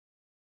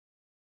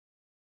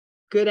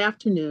Good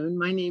afternoon.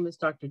 My name is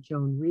Dr.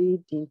 Joan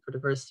Reed, Dean for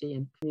Diversity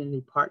and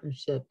Community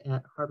Partnership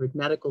at Harvard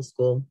Medical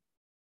School,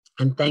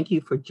 and thank you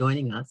for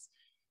joining us.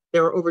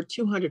 There are over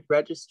 200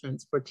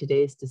 registrants for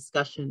today's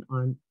discussion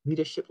on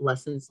leadership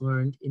lessons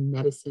learned in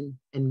medicine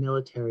and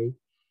military,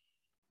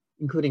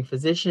 including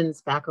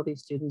physicians, faculty,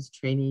 students,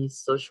 trainees,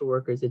 social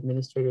workers,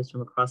 administrators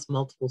from across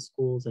multiple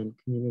schools and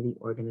community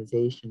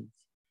organizations.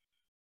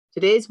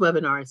 Today's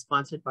webinar is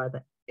sponsored by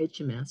the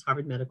HMS,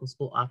 Harvard Medical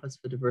School Office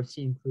for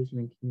Diversity, Inclusion,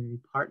 and Community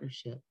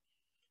Partnership.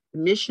 The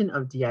mission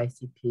of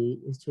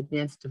DICP is to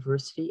advance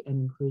diversity and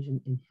inclusion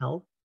in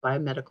health,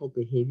 biomedical,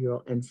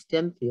 behavioral, and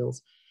STEM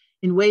fields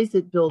in ways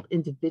that build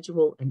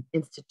individual and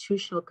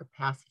institutional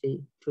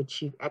capacity to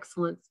achieve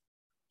excellence,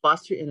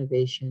 foster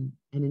innovation,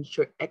 and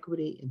ensure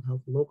equity in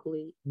health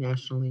locally,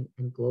 nationally,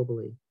 and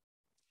globally.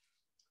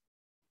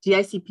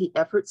 DICP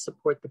efforts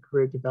support the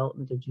career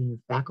development of junior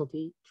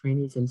faculty,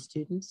 trainees, and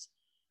students,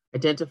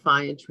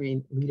 identify and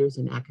train leaders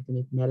in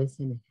academic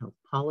medicine and health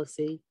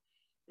policy,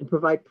 and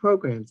provide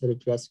programs that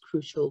address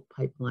crucial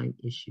pipeline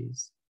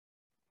issues.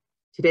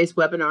 Today's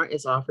webinar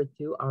is offered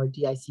through our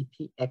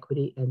DICP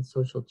Equity and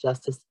Social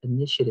Justice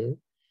Initiative.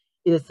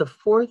 It is the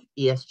fourth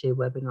ESJ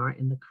webinar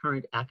in the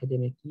current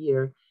academic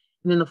year,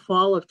 and in the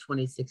fall of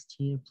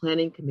 2016, a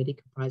planning committee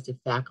comprised of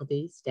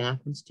faculty, staff,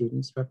 and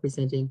students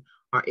representing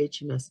our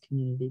HMS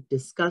community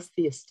discussed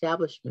the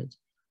establishment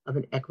of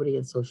an equity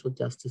and social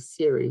justice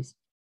series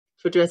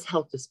to address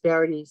health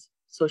disparities,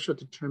 social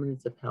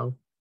determinants of health,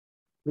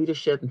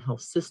 leadership and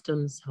health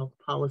systems, health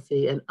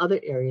policy, and other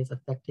areas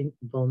affecting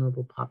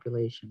vulnerable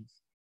populations.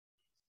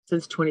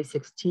 Since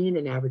 2016,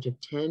 an average of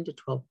 10 to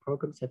 12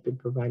 programs have been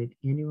provided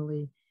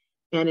annually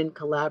and in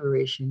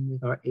collaboration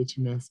with our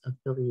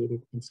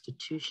HMS-affiliated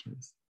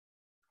institutions.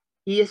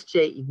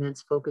 ESJ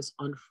events focus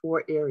on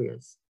 4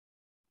 areas: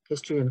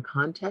 history and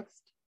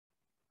context,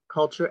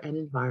 culture and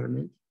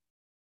environment,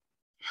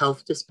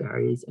 health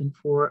disparities, and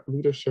 4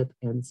 leadership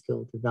and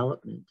skill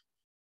development.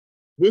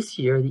 This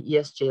year, the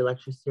ESJ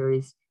lecture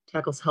series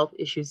tackles health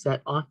issues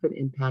that often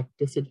impact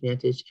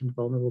disadvantaged and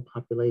vulnerable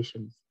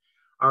populations.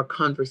 Our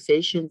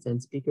conversations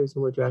and speakers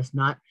will address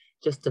not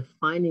just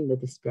defining the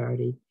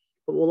disparity,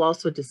 but we'll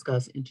also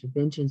discuss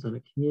interventions on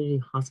a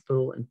community,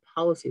 hospital, and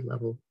policy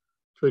level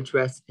to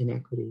address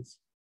inequities.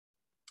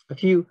 A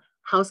few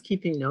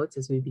housekeeping notes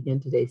as we begin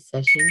today's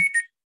session.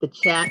 The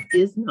chat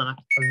is not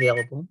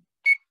available.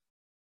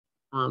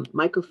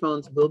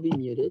 Microphones will be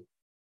muted.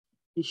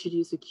 You should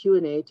use the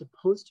Q&A to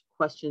post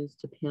questions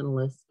to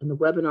panelists, and the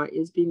webinar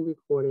is being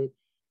recorded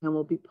and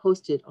will be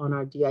posted on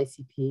our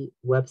DICP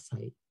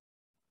website.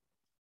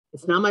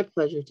 It's now my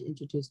pleasure to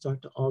introduce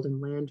Dr.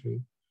 Alden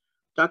Landry.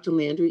 Dr.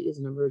 Landry is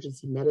an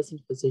emergency medicine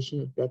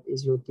physician at Beth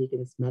Israel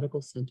Deaconess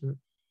Medical Center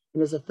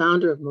and is a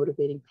founder of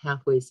Motivating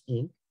Pathways,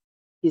 Inc.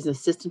 He's an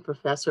assistant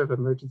professor of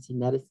emergency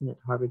medicine at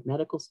Harvard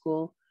Medical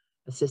School,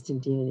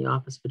 assistant dean in the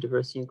Office for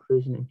Diversity,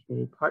 Inclusion, and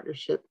Community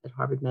Partnership at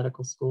Harvard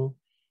Medical School.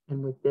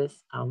 And with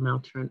this, I'll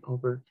now turn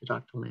over to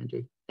Dr.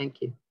 Landry.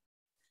 Thank you.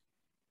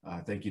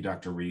 Thank you,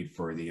 Dr. Reed,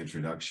 for the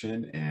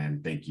introduction,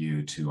 and thank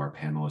you to our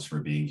panelists for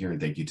being here,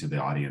 and thank you to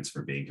the audience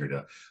for being here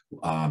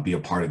to be a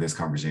part of this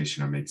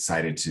conversation. I'm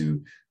excited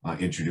to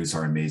introduce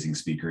our amazing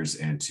speakers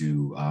and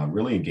to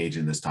really engage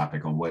in this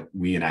topic on what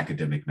we in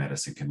academic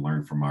medicine can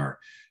learn from our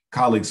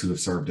colleagues who have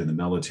served in the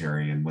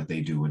military and what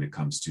they do when it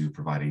comes to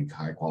providing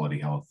high quality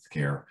health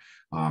care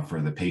for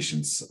the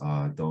patients,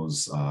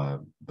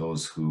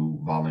 those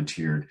who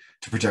volunteered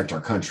to protect our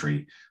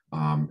country,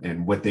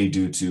 and what they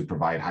do to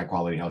provide high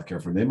quality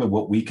healthcare for them and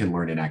what we can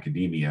learn in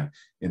academia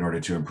in order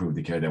to improve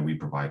the care that we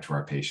provide to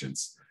our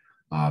patients.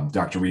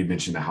 Dr. Reed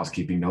mentioned the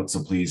housekeeping notes,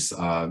 so please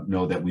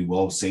know that we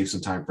will save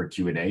some time for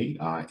Q&A.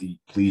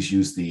 Please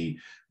use the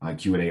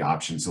Q&A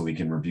option so we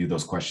can review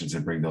those questions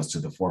and bring those to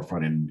the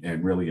forefront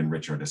and really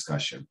enrich our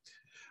discussion.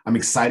 I'm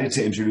excited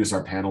to introduce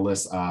our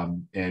panelists,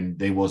 and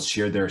they will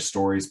share their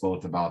stories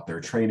both about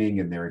their training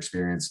and their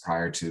experience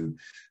prior to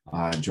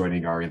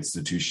joining our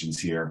institutions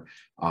here,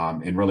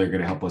 and really are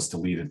going to help us to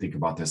lead and think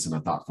about this in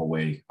a thoughtful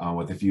way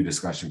with a few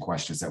discussion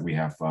questions that we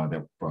have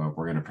that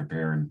we're going to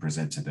prepare and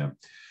present to them.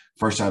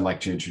 First, I'd like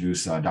to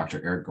introduce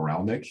Dr. Eric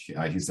Goralnick.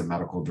 He's the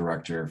Medical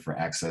Director for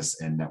Access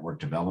and Network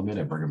Development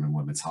at Brigham and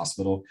Women's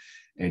Hospital.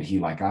 And he,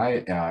 like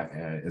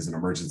I, is an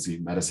emergency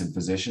medicine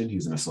physician.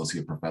 He's an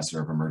Associate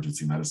Professor of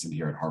Emergency Medicine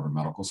here at Harvard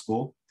Medical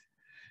School.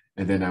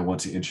 And then I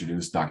want to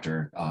introduce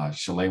Dr.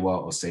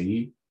 Shalewa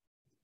Oseni.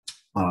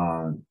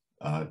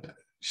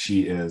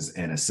 She is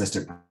an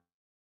Assistant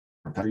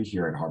Professor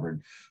here at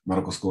Harvard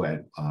Medical School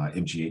at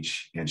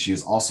MGH. And she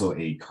is also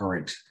a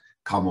current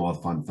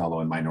Commonwealth Fund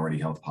Fellow in Minority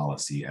Health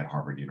Policy at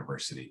Harvard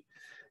University.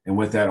 And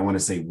with that, I want to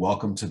say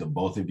welcome to the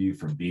both of you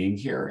for being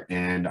here.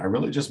 And I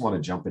really just want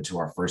to jump into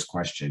our first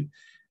question.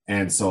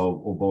 And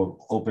so we'll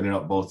both open it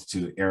up both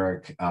to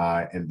Eric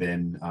and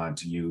then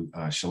to you,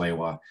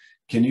 Shalewa.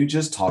 Can you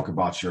just talk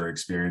about your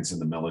experience in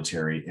the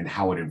military and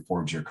how it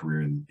informed your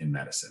career in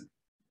medicine?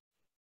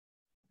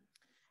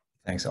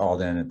 Thanks,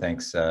 Alden, and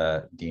thanks,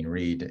 Dean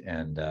Reed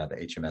and the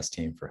HMS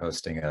team for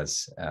hosting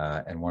us.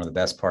 And one of the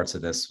best parts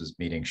of this was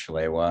meeting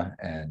Shalewa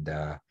and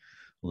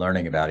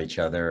learning about each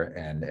other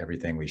and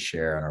everything we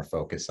share and our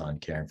focus on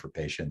caring for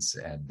patients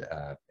and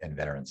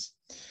veterans.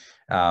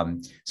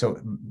 So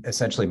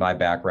essentially my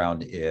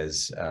background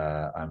is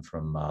I'm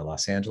from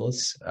Los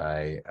Angeles.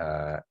 I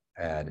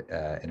had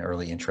an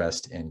early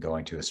interest in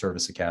going to a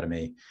service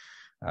academy.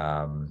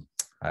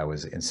 I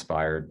was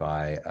inspired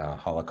by a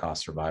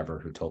Holocaust survivor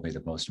who told me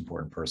the most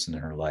important person in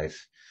her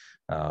life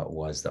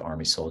was the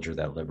Army soldier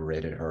that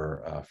liberated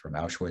her from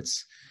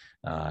Auschwitz.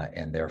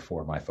 And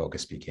therefore my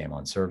focus became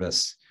on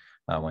service.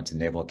 I went to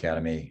Naval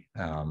Academy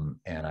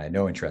and I had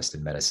no interest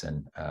in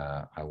medicine.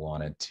 I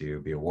wanted to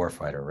be a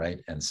warfighter,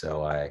 right? And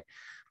so I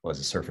was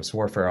a surface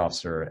warfare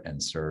officer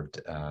and served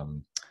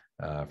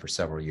for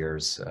several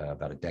years,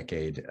 about a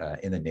decade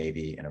in the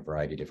Navy in a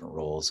variety of different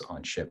roles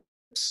on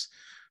ships,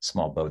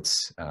 small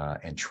boats,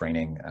 and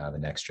training the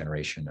next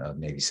generation of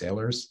Navy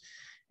sailors.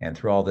 And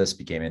through all this,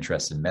 became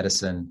interested in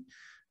medicine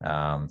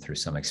through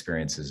some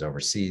experiences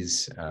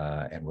overseas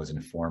and was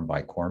informed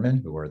by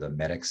corpsmen who were the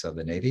medics of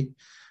the Navy.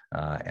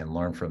 And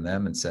learned from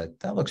them and said,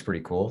 that looks pretty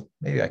cool.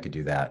 Maybe I could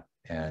do that.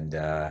 And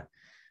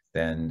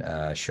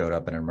then showed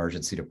up in an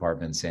emergency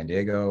department in San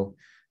Diego,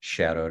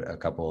 shadowed a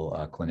couple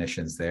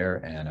clinicians there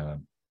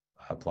and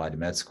applied to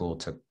med school,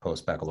 took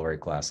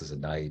post-baccalaureate classes at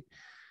night.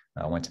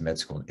 I went to med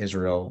school in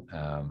Israel.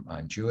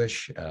 I'm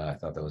Jewish. I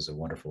thought that was a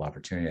wonderful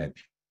opportunity. I had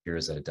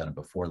peers that had done it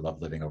before,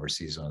 loved living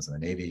overseas when I was in the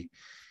Navy.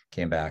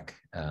 Came back,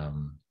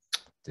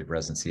 did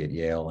residency at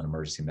Yale in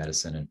emergency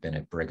medicine and been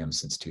at Brigham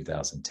since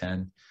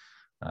 2010.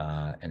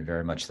 And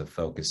very much the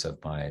focus of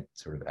my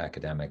sort of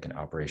academic and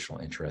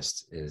operational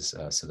interest is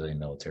civilian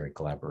military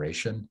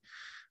collaboration.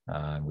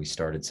 We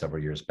started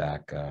several years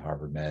back,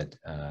 Harvard Med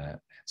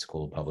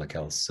School of Public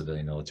Health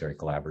Civilian Military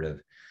Collaborative,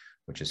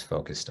 which is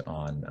focused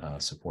on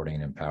supporting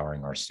and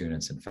empowering our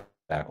students and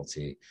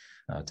faculty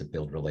to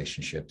build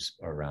relationships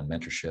around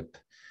mentorship,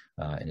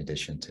 in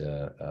addition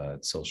to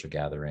social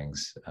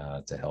gatherings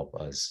to help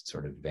us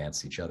sort of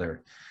advance each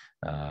other.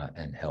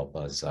 And help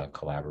us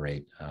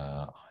collaborate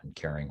on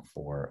caring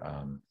for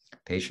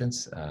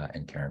patients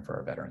and caring for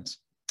our veterans.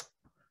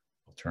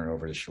 I'll turn it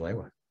over to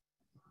Shalewa.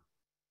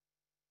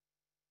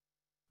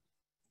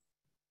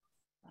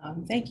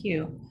 Thank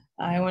you.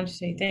 I want to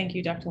say thank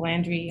you, Dr.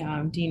 Landry,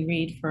 Dean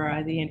Reed,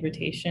 for the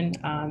invitation.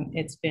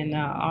 It's been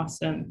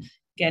awesome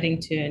getting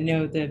to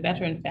know the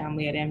veteran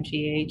family at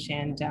MGH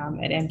and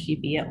at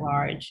MGB at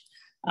large.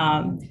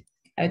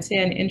 I would say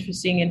an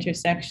interesting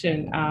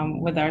intersection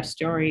with our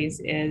stories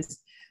is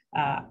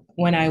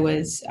when I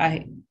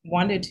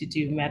wanted to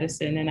do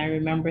medicine, and I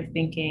remember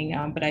thinking,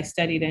 but I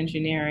studied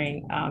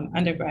engineering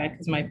undergrad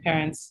because my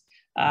parents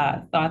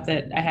thought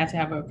that I had to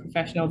have a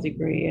professional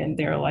degree, and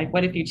they were like,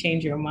 what if you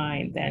change your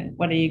mind? Then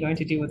what are you going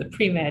to do with a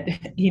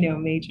pre-med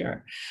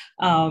major?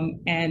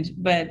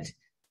 But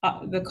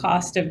the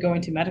cost of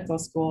going to medical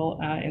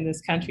school in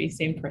this country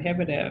seemed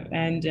prohibitive.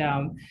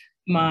 And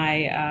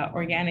my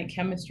organic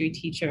chemistry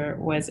teacher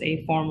was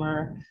a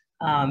former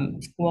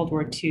World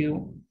War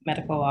II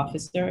medical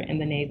officer in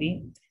the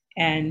Navy.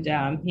 And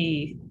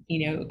he,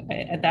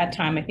 at that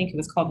time, I think it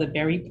was called the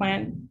Berry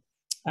Plan.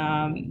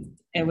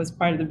 It was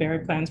part of the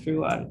Berry Plan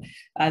through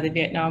the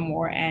Vietnam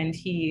War. And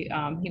he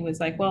was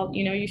like, well,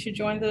 you should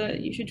join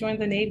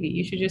the Navy.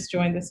 You should just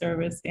join the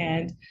service.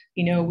 And,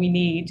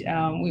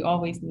 we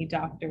always need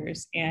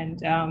doctors.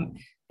 And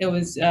it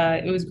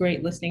was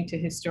great listening to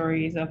his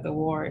stories of the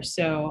war.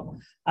 So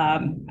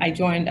I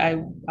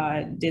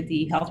did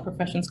the Health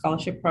Profession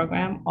Scholarship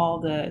Program. All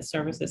the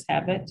services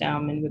have it,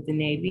 and with the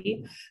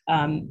Navy.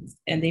 And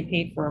they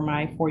paid for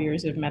my 4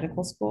 years of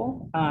medical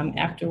school,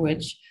 after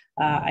which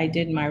I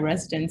did my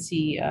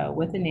residency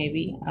with the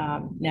Navy,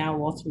 now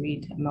Walter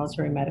Reed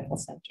Military Medical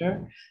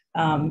Center.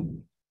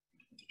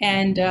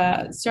 And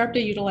served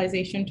a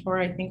utilization tour.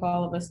 I think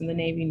all of us in the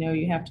Navy know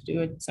you have to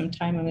do it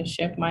sometime on a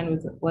ship. Mine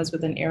was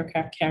with an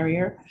aircraft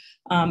carrier.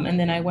 And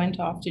then I went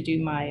off to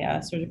do my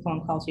surgical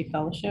oncology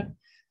fellowship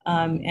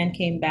and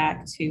came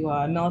back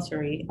to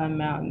military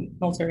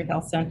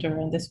health center.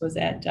 And this was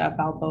at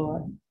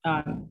Balboa,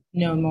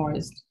 known more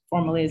as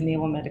formerly as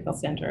Naval Medical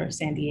Center,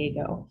 San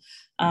Diego.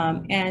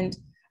 And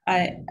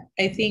I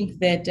think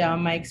that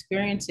my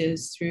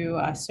experiences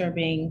through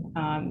serving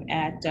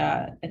at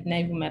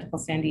Naval Medical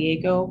San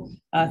Diego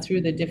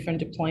through the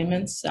different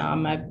deployments,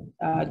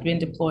 I've been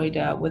deployed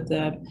with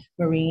the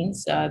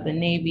Marines. The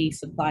Navy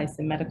supplies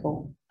the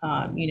medical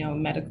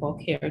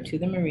care to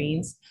the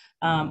Marines,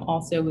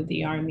 also with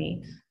the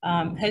Army,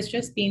 has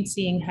just been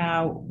seeing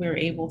how we're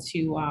able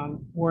to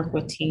work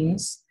with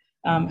teams.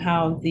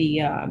 How the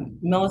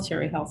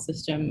military health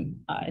system,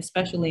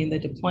 especially in the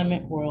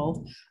deployment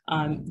world,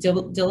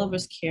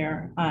 delivers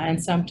care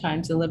and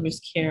sometimes delivers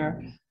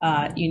care,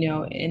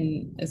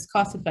 in as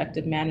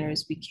cost-effective manner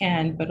as we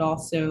can, but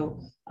also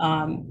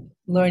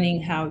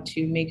learning how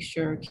to make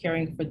sure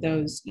caring for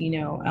those,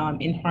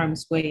 in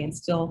harm's way and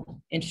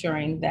still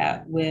ensuring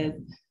that with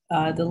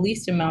the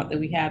least amount that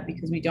we have,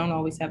 because we don't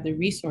always have the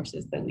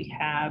resources that we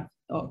have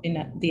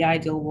in the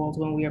ideal world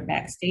when we are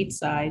back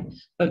stateside,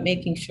 but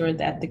making sure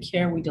that the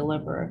care we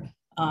deliver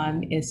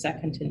is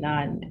second to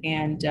none.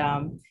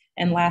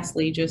 And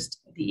lastly,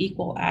 just the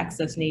equal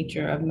access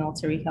nature of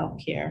military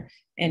healthcare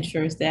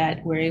ensures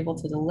that we're able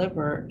to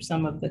deliver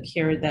some of the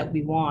care that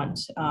we want,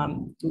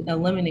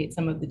 eliminate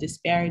some of the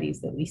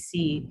disparities that we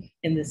see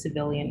in the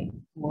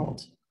civilian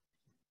world.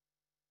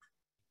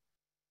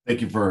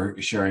 Thank you for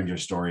sharing your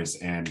stories,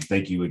 and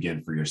thank you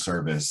again for your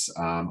service.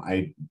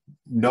 I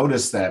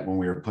noticed that when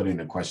we were putting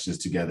the questions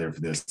together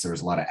for this, there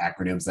was a lot of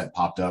acronyms that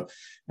popped up,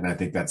 and I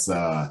think that's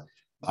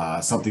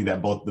something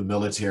that both the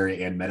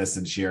military and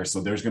medicine share. So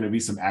there's going to be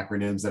some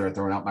acronyms that are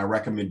thrown out. My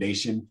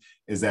recommendation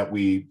is that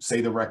we say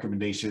the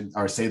recommendation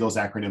or say those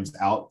acronyms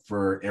out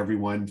for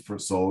everyone.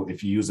 So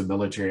if you use a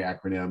military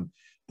acronym,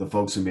 the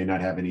folks who may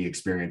not have any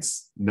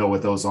experience know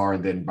what those are,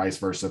 and then vice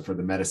versa for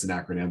the medicine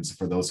acronyms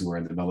for those who are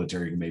in the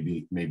military who may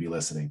be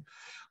listening.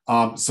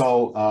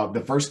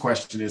 The first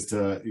question is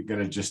going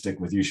to just stick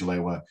with you,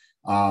 Shalewa.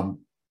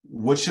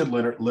 What should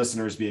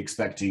listeners be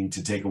expecting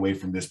to take away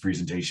from this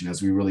presentation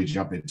as we really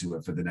jump into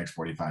it for the next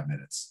 45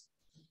 minutes?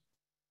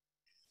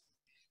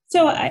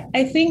 So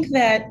I think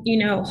that,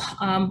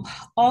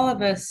 all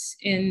of us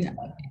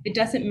it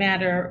doesn't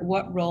matter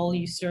what role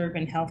you serve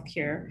in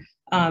healthcare,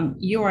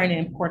 you are an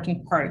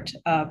important part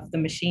of the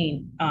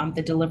machine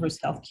that delivers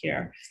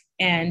healthcare,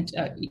 and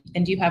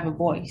you have a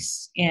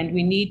voice, and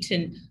we need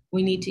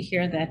to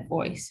hear that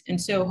voice.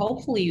 And so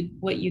hopefully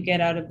what you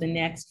get out of the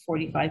next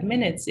 45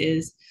 minutes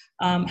is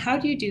how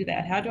do you do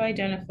that? How to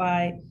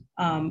identify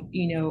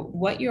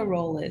what your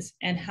role is,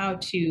 and how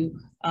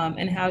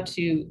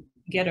to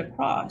get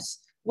across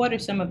what are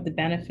some of the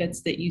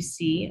benefits that you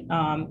see,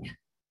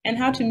 and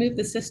how to move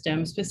the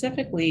system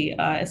specifically,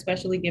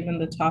 especially given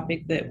the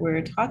topic that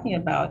we're talking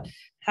about,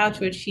 how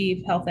to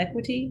achieve health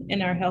equity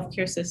in our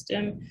healthcare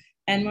system,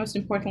 and most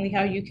importantly,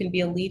 how you can be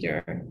a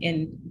leader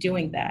in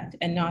doing that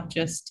and not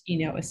just,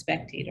 a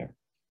spectator.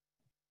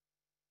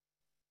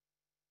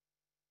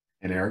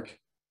 And Eric?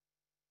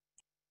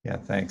 Yeah,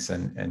 thanks.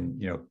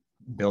 And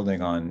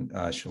building on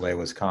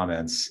Shalewa's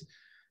comments,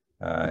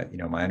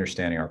 my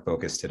understanding, our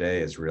focus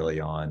today is really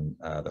on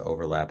the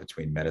overlap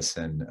between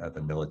medicine,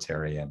 the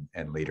military,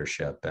 and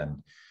leadership.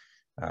 And,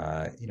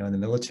 in the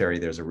military,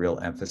 there's a real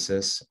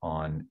emphasis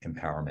on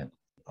empowerment,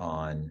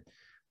 on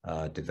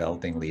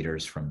developing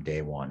leaders from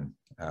day one,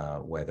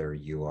 whether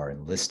you are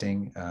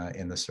enlisting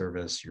in the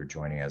service, you're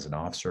joining as an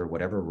officer,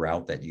 whatever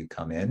route that you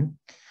come in,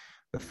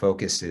 the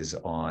focus is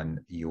on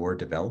your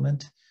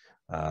development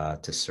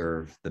to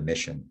serve the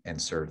mission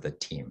and serve the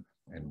team.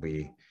 And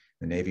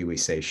the Navy, we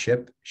say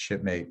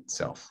shipmate,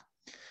 self.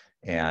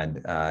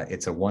 And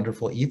it's a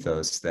wonderful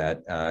ethos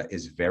that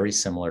is very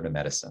similar to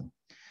medicine.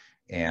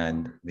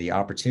 And the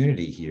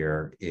opportunity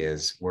here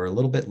is we're a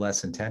little bit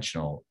less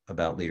intentional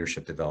about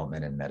leadership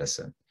development in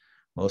medicine.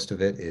 Most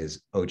of it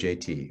is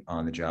OJT,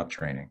 on-the-job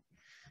training.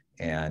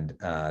 And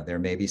there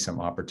may be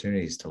some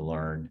opportunities to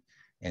learn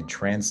and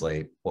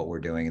translate what we're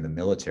doing in the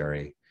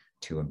military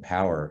to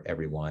empower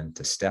everyone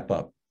to step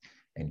up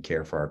and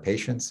care for our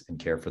patients and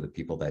care for the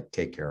people that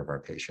take care of our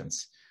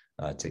patients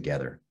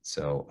together.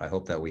 So I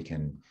hope that we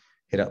can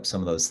hit up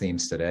some of those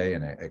themes today,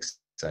 and I'm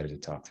excited to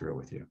talk through it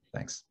with you.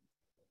 Thanks.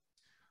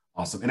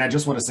 Awesome. And I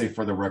just want to say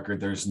for the record,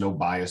 there's no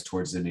bias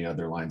towards any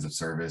other lines of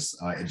service.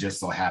 It just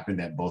so happened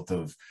that both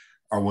of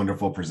our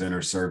wonderful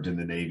presenters served in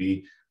the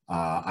Navy.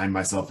 I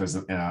myself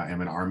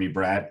am an Army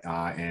brat,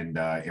 and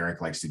Eric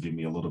likes to give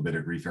me a little bit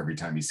of grief every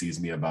time he sees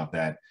me about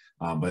that.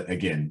 But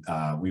again,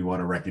 we want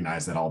to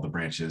recognize that all the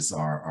branches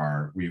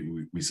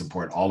we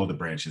support all of the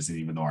branches, and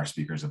even though our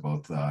speakers are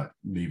both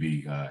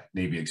Navy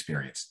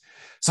experienced.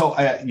 So,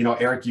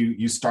 Eric,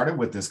 you started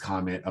with this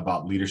comment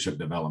about leadership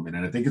development,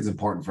 and I think it's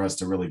important for us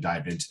to really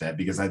dive into that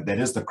because that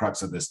is the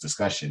crux of this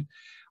discussion.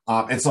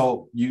 And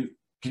so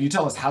can you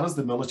tell us, how does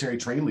the military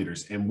train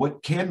leaders, and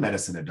what can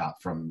medicine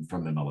adopt from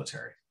the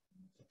military?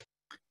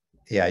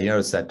 Yeah, you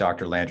notice that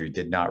Dr. Landry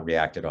did not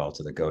react at all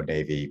to the Go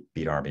Navy,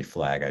 Beat Army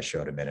flag I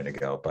showed a minute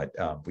ago, but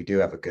we do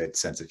have a good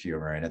sense of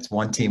humor, and it's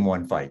one team,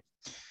 one fight.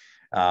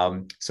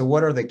 So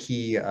what are the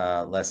key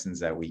lessons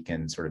that we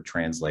can sort of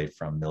translate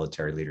from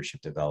military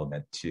leadership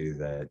development to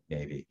the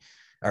Navy,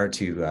 or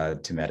to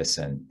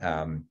medicine?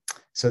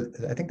 So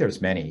I think there's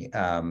many.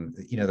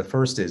 The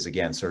first is,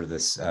 again, sort of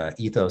this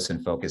ethos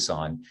and focus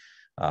on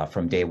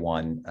from day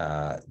one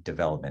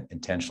development,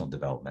 intentional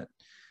development.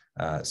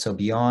 So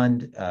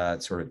beyond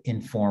sort of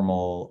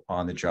informal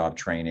on-the-job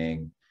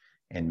training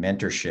and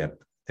mentorship,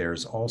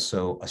 there's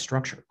also a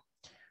structure.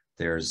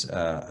 There's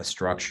a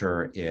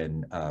structure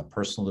in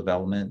personal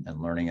development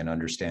and learning and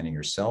understanding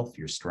yourself,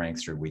 your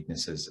strengths, your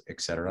weaknesses, et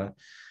cetera,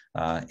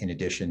 in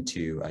addition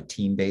to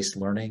team-based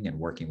learning and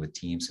working with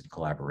teams and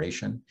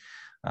collaboration.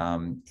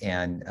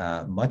 And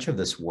much of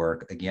this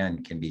work,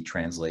 again, can be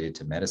translated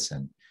to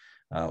medicine.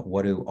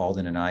 What do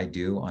Alden and I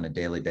do on a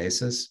daily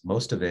basis?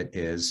 Most of it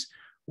is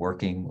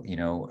working,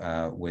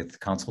 with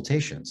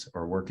consultations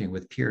or working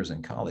with peers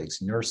and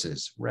colleagues,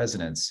 nurses,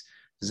 residents,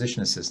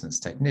 physician assistants,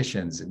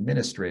 technicians,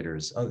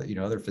 administrators,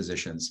 other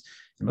physicians.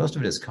 And most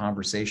of it is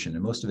conversation,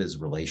 and most of it is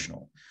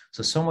relational.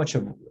 So much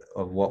of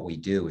what we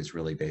do is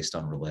really based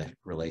on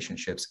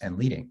relationships and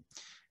leading.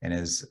 And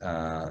as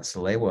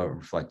Shalewa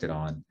reflected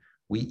on,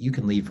 you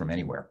can lead from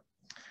anywhere.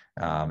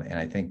 And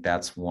I think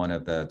that's one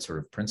of the sort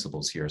of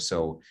principles here.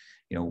 So,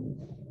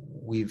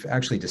 we've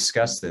actually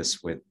discussed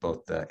this with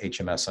both the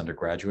HMS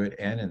undergraduate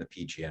and in the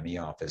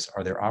PGME office.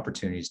 Are there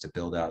opportunities to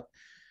build out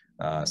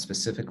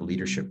specific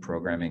leadership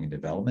programming and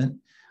development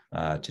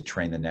to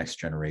train the next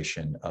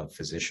generation of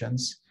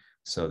physicians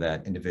so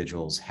that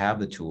individuals have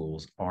the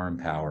tools, are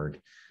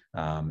empowered,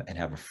 and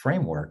have a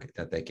framework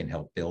that they can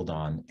help build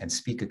on and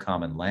speak a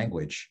common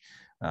language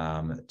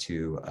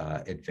to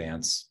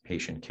advance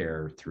patient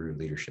care through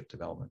leadership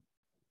development.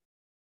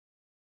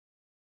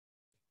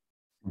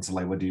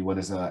 Omosalewa, do you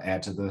want to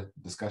add to the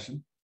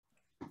discussion?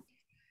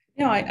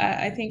 No,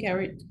 I think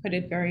Eric put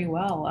it very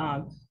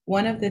well.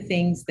 One of the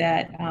things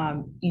that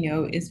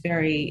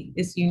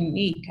is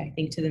unique, I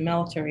think, to the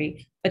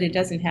military, but it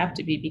doesn't have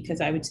to be, because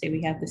I would say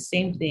we have the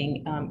same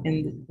thing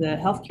in the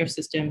healthcare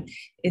system,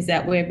 is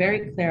that we're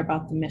very clear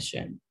about the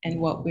mission and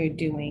what we're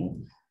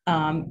doing.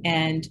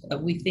 And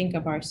we think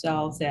of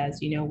ourselves as,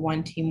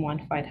 one team,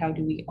 one fight. How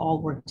do we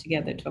all work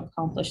together to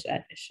accomplish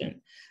that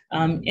mission?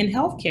 In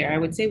healthcare, I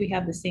would say we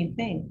have the same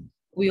thing.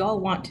 We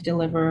all want to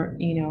deliver,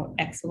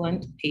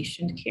 excellent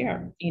patient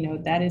care.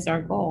 That is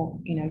our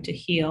goal, to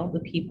heal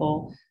the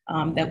people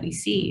that we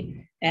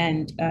see,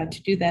 and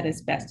to do that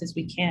as best as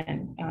we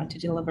can, to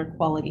deliver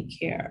quality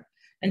care.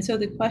 And so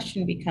the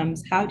question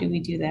becomes, how do we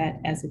do that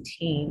as a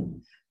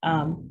team?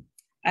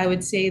 I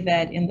would say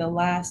that in the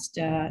last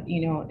 2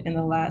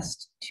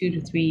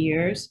 to 3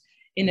 years,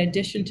 in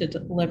addition to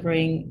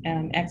delivering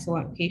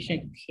excellent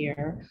patient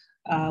care,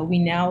 we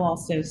now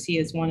also see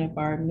as one of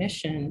our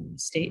mission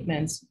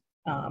statements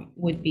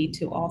would be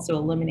to also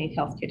eliminate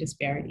healthcare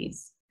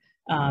disparities.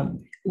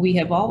 We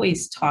have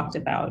always talked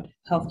about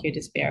healthcare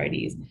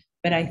disparities,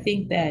 but I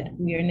think that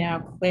we are now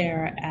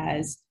clear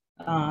as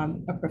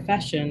a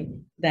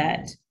profession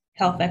that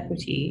health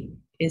equity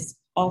is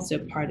also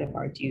part of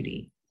our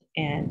duty,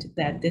 and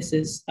that this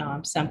is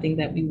something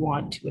that we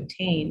want to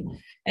attain.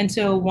 And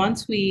so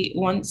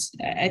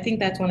I think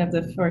that's one of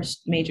the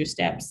first major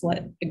steps,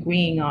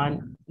 agreeing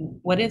on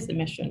what is the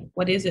mission,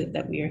 what is it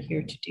that we are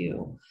here to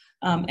do.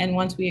 And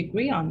once we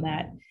agree on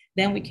that,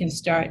 then we can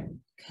start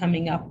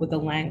coming up with a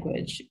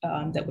language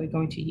that we're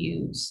going to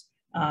use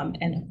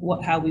and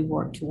how we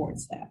work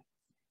towards that.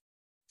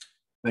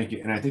 Thank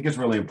you. And I think it's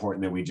really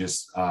important that we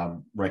just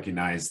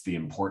recognize the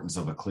importance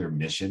of a clear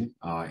mission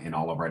in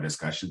all of our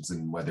discussions,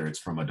 and whether it's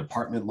from a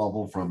department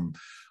level, from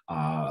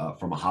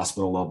a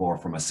hospital level, or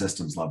from a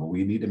systems level,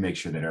 we need to make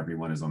sure that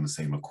everyone is on the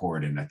same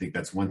accord. And I think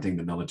that's one thing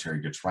the military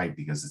gets right,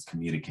 because it's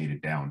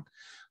communicated down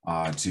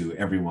to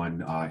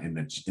everyone in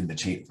the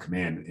chain of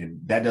command,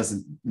 and that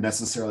doesn't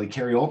necessarily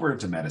carry over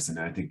into medicine.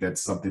 And I think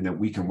that's something that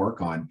we can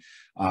work on.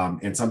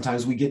 And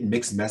sometimes we get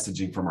mixed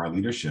messaging from our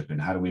leadership, and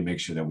how do we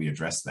make sure that we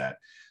address that?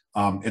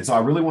 And so I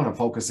really want to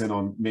focus in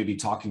on maybe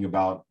talking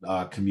about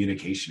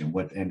communication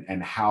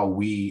and how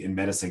we in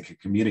medicine can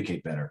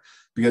communicate better,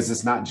 because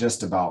it's not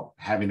just about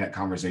having that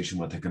conversation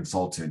with a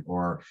consultant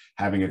or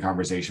having a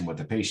conversation with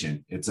a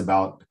patient. It's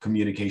about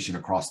communication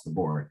across the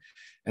board.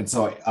 And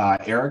so,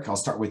 Eric, I'll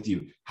start with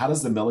you. How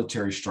does the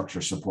military structure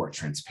support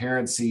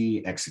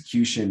transparency,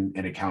 execution,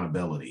 and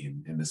accountability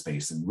in the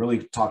space? And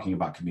really talking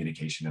about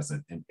communication as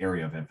an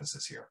area of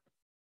emphasis here.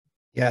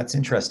 Yeah, it's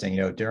interesting.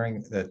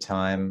 During the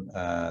time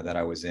that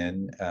I was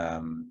in,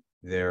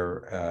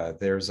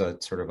 there's a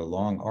sort of a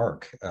long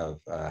arc of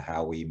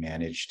how we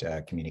managed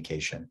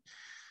communication.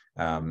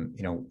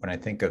 When I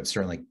think of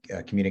certainly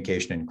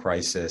communication in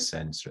crisis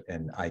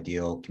and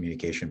ideal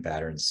communication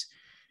patterns,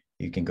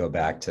 you can go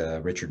back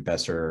to Richard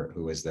Besser,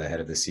 who was the head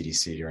of the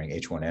CDC during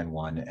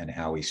H1N1, and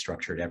how he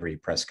structured every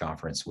press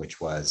conference, which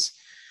was,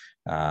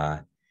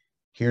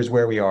 here's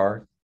where we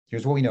are,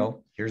 here's what we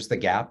know, here's the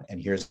gap,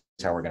 and here's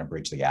how we're going to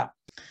bridge the gap.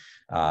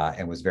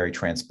 And was very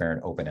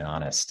transparent, open, and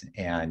honest.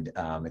 And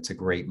it's a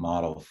great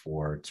model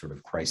for sort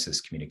of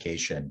crisis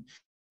communication.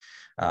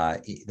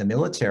 The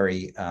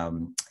military,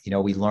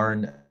 we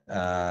learn,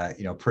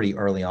 pretty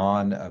early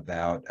on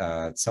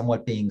about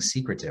somewhat being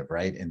secretive,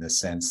 right? In the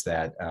sense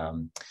that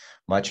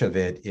much of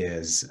it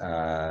is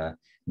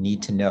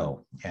need to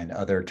know and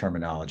other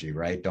terminology,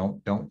 right?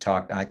 Don't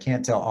talk. I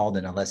can't tell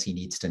Alden unless he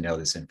needs to know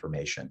this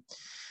information.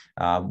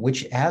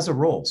 Which has a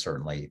role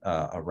certainly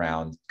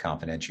around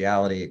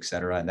confidentiality, et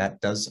cetera. And that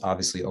does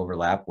obviously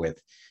overlap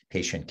with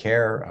patient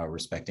care,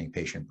 respecting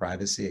patient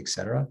privacy, et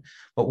cetera.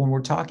 But when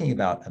we're talking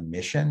about a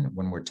mission,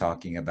 when we're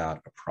talking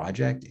about a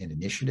project, an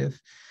initiative,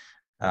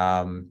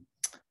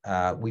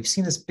 we've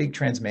seen this big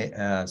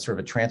sort of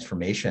a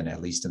transformation,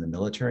 at least in the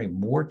military,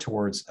 more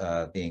towards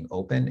being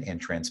open and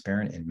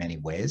transparent in many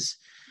ways.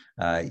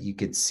 You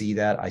could see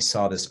that. I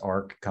saw this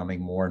arc coming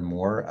more and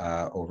more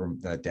over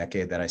the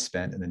decade that I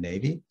spent in the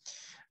Navy.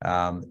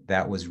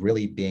 That was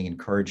really being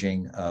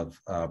encouraging of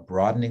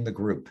broadening the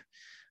group,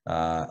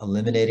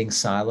 eliminating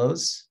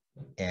silos,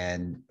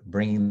 and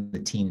bringing the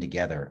team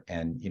together.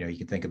 And, you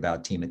can think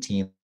about Team of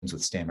Teams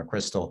with Stan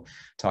McChrystal,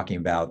 talking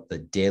about the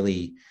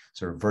daily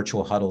sort of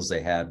virtual huddles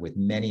they had with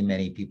many,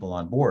 many people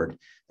on board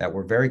that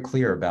were very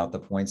clear about the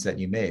points that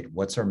you made.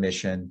 What's our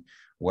mission?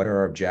 What are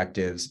our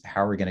objectives?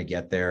 How are we going to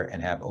get there?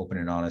 And have open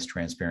and honest,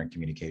 transparent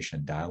communication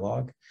and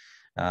dialogue.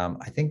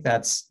 I think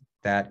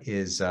that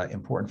is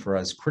important for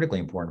us, critically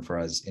important for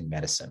us in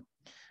medicine,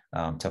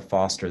 to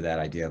foster that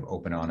idea of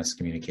open, honest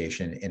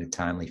communication in a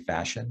timely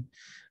fashion,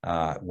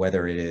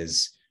 whether it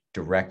is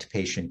direct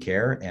patient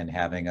care and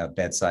having a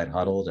bedside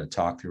huddle to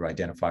talk through,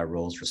 identify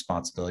roles,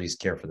 responsibilities,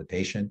 care for the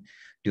patient,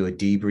 do a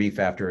debrief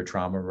after a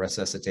trauma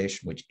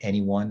resuscitation, which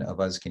any one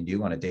of us can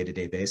do on a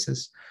day-to-day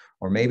basis.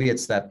 Or maybe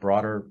it's that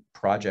broader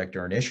project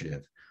or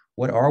initiative.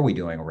 What are we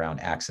doing around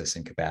access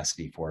and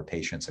capacity for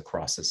patients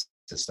across the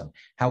system?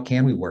 How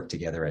can we work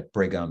together at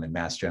Brigham and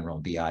Mass General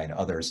and BI and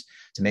others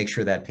to make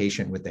sure that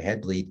patient with the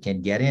head bleed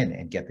can get in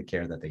and get the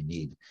care that they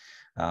need?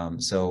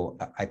 So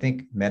I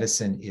think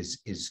medicine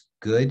is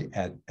good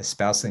at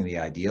espousing the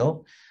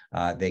ideal.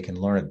 They can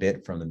learn a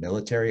bit from the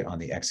military on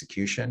the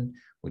execution,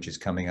 which is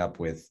coming up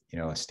with,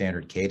 a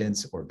standard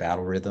cadence or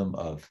battle rhythm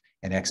of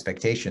and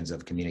expectations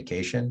of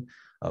communication,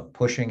 of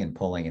pushing and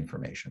pulling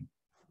information.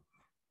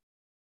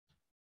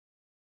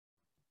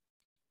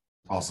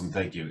 Awesome,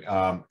 thank you.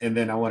 And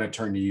then I want to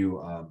turn to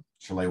you,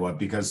 Shalewa,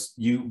 because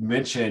you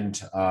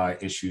mentioned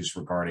issues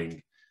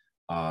regarding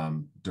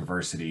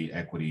diversity,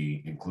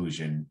 equity,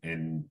 inclusion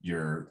in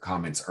your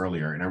comments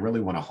earlier. And I really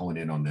want to hone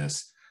in on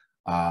this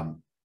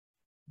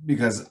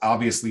because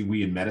obviously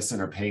we in medicine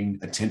are paying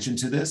attention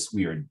to this.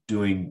 We are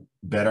doing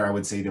better, I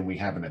would say, than we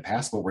have in the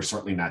past, but we're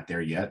certainly not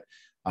there yet.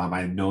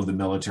 I know the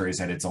military has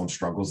had its own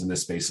struggles in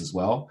this space as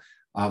well.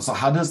 So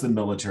how does the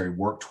military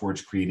work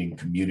towards creating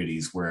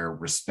communities where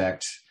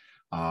respect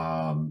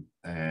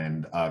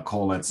and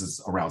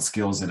coalesces around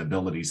skills and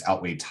abilities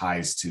outweigh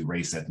ties to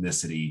race,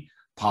 ethnicity,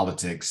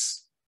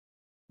 politics,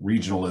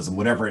 regionalism,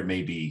 whatever it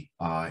may be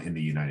in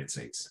the United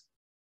States?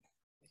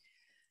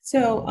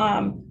 So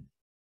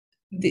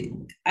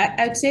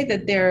I'd say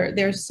that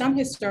there's some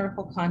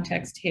historical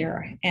context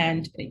here,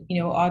 and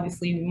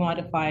obviously we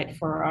modify it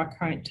for our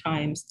current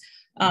times.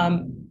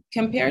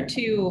 Compared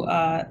to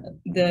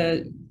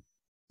the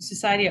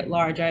society at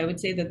large, I would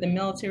say that the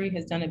military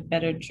has done a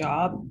better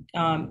job,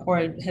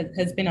 or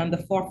has been on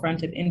the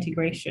forefront of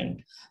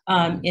integration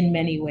in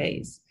many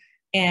ways.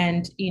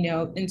 And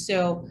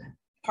so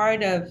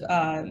part of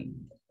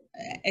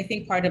I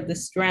think part of the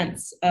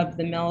strengths of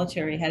the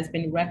military has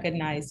been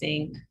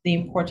recognizing the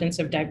importance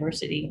of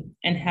diversity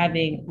and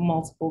having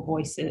multiple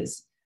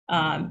voices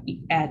at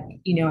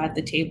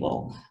the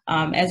table.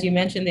 As you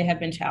mentioned, there have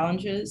been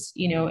challenges.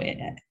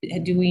 Have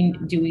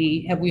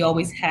we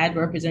always had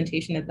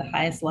representation at the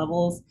highest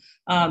levels?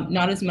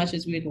 Not as much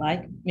as we'd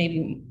like.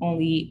 Maybe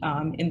only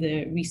in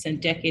the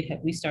recent decade have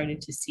we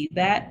started to see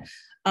that.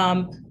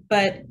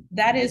 But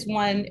that is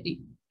one.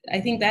 I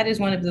think that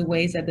is one of the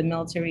ways that the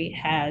military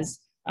has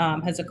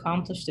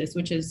accomplished this,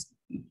 which is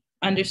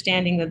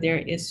understanding that there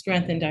is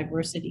strength in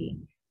diversity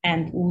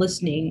and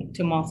listening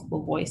to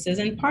multiple voices.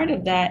 And part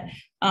of that,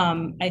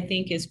 I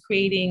think, is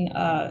creating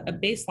a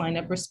baseline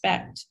of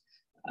respect.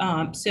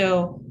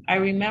 So I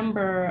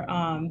remember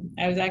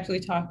I was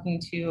actually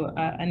talking to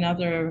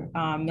another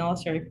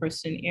military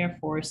person, Air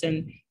Force,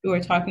 and he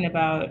was talking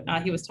about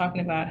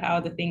how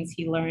the things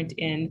he learned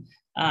in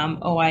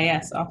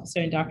OIS,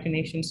 Officer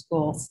Indoctrination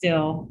School,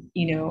 still,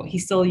 he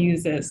still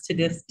uses to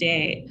this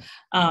day.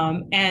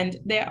 And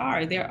there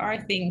are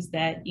things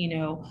that,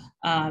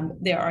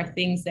 there are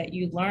things that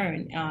you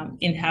learn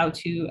in how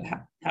to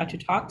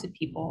talk to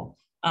people,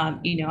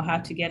 how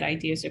to get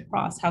ideas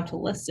across, how to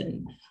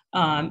listen,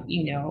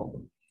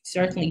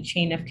 certainly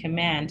chain of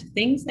command,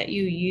 things that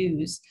you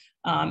use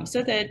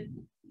so that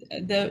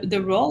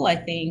the role, I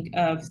think,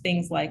 of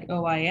things like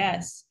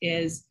OIS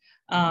is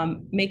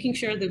making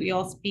sure that we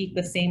all speak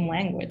the same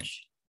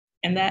language,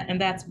 and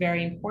that's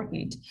very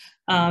important.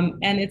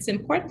 And it's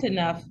important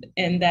enough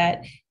in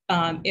that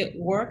it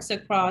works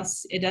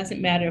across. It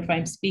doesn't matter if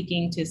I'm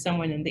speaking to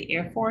someone in the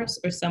Air Force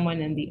or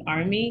someone in the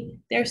Army.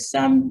 There's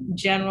some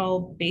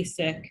general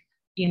basic,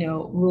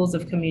 rules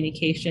of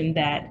communication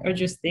that are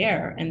just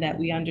there and that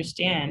we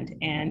understand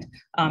and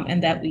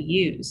that we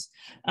use.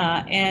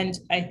 And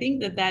I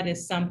think that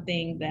is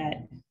something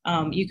that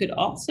you could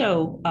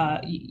also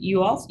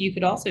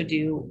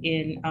do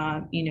in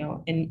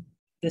in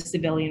the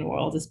civilian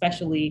world,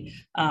 especially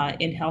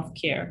in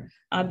healthcare.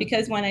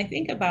 Because when I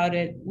think about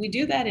it, we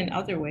do that in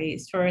other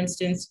ways. For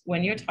instance,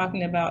 when you're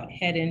talking about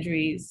head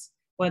injuries,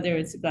 whether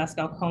it's a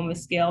Glasgow-Coma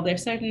scale,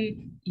 there's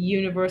certain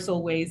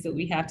universal ways that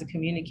we have to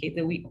communicate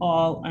that we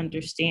all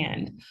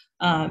understand.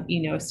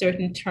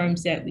 Certain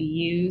terms that we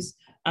use,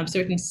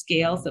 certain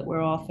scales that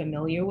we're all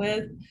familiar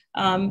with.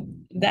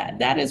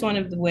 That is one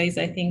of the ways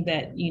I think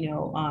that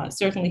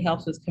certainly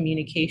helps with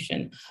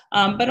communication.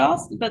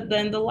 But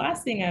then the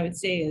last thing I would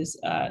say is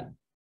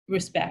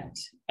respect.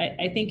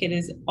 I think it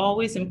is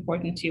always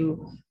important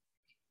to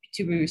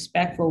be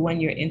respectful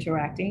when you're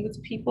interacting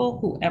with people,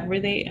 whoever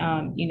they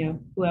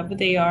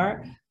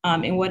are,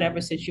 in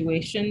whatever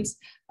situations.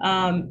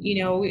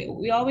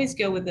 We always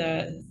go with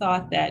the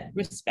thought that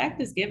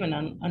respect is given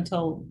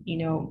until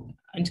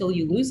until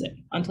you lose it,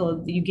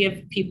 until you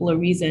give people a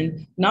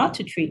reason not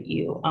to treat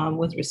you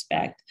with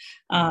respect.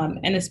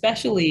 And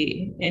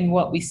especially in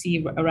what we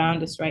see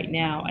around us right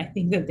now, I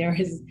think that there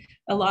is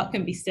a lot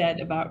can be said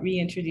about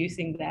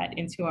reintroducing that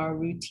into our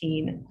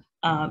routine,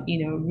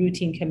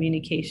 routine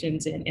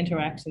communications and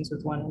interactions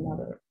with one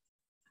another.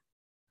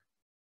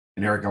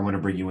 And Eric, I want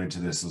to bring you into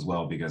this as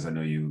well, because I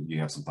know you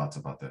have some thoughts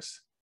about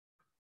this.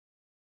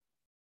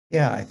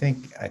 Yeah, I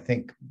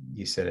think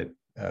you said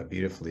it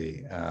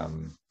beautifully.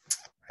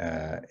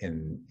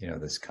 In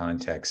this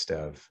context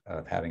of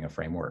having a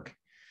framework,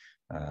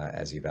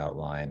 as you've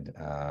outlined,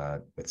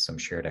 with some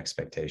shared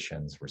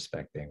expectations,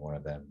 respecting one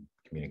of them,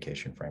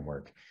 communication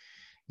framework.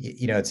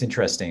 It's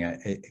interesting.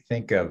 I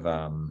think of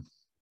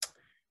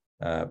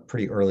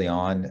pretty early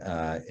on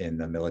in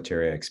the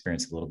military, I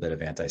experienced a little bit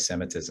of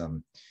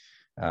anti-Semitism,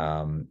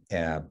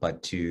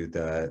 but to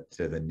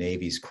the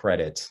Navy's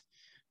credit,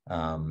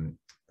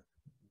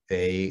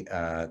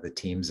 the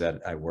teams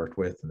that I worked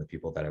with and the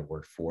people that I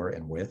worked for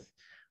and with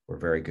were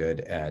very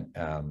good at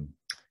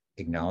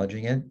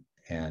acknowledging it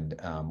and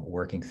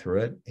working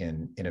through it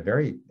in a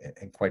very,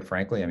 and quite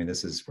frankly, I mean,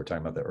 we're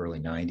talking about the early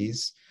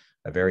 90s,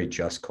 a very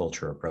just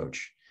culture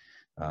approach,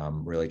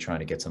 really trying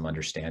to get some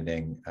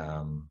understanding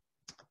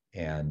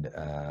and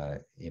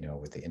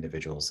with the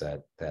individuals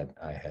that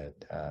I had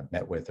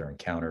met with or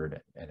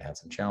encountered and had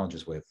some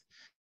challenges with,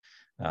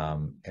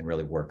 and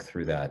really work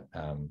through that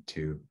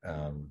to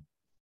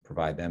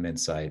provide them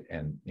insight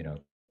and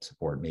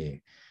support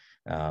me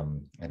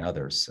and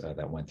others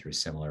that went through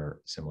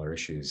similar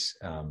issues.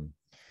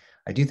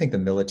 I do think the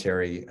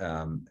military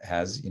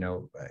has,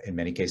 in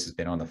many cases,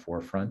 been on the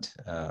forefront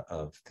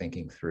of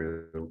thinking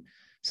through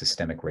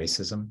systemic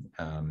racism.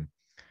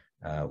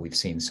 We've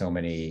seen so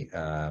many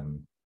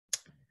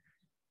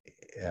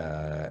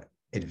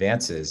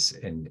advances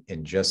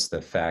in just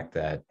the fact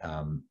that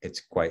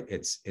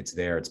it's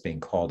there, it's being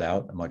called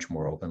out much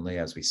more openly,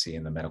 as we see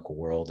in the medical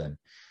world,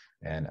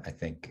 and I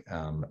think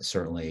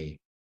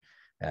certainly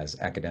as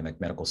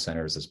academic medical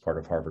centers, as part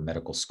of Harvard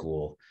Medical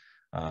School,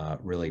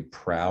 really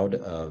proud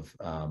of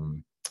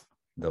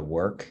the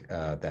work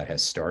that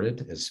has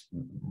started.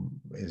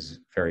 Is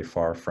very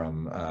far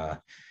from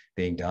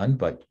being done,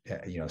 but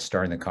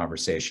starting the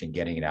conversation,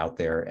 getting it out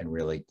there, and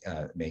really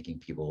making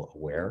people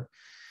aware.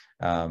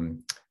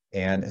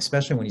 And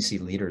especially when you see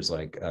leaders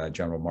like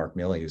General Mark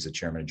Milley, who's the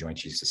chairman of Joint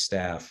Chiefs of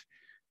Staff,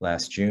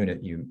 last June,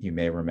 you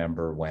may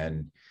remember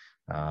when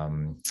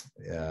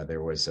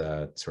there was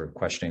a sort of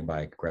questioning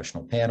by a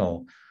congressional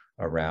panel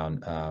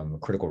around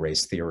critical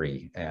race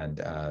theory,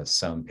 and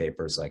some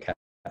papers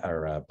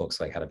books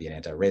like How to Be an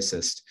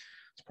Anti-Racist,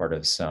 as part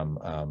of some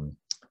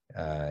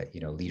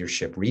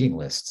leadership reading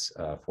lists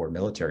for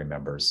military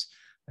members.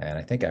 And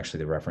I think actually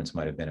the reference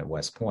might have been at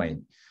West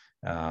Point.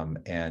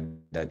 And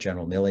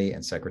General Milley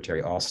and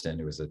Secretary Austin,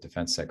 who was the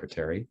defense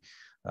secretary,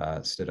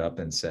 stood up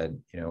and said,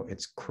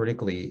 it's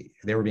critically,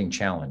 they were being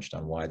challenged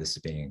on why this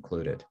is being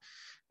included.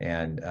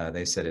 And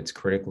they said it's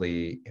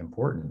critically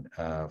important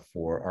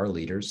for our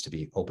leaders to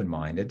be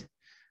open-minded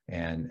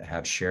and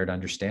have shared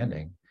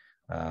understanding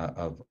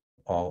of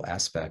all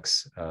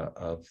aspects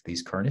of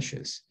these current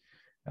issues.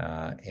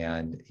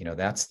 And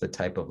that's the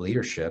type of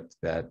leadership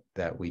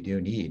that we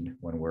do need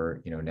when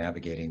we're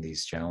navigating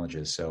these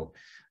challenges. So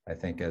I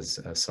think, as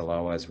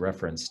Salawa has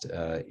referenced,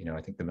 I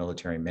think the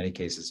military in many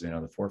cases has been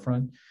on the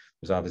forefront.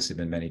 There's obviously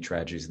been many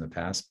tragedies in the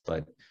past,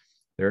 but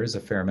there is a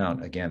fair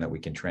amount, again, that we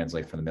can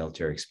translate from the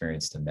military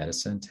experience to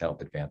medicine to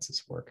help advance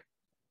this work.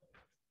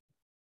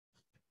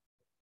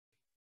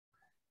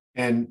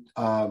 And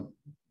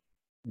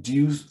do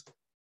you,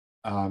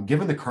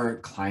 given the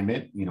current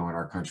climate, in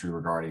our country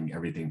regarding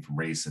everything from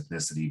race,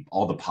 ethnicity,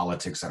 all the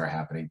politics that are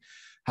happening,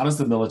 how does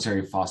the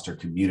military foster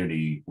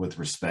community with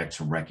respect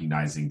to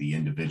recognizing the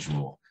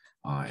individual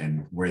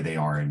and where they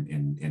are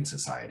in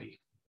society?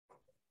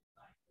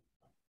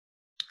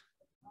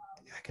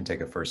 I can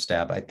take a first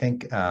stab. I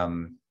think,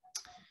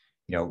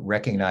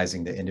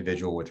 recognizing the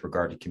individual with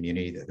regard to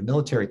community, the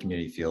military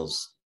community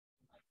feels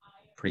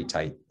pretty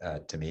tight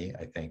to me.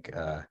 I think,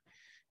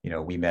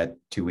 we met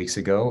 2 weeks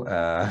ago,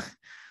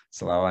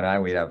 Salawa and I,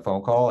 we had a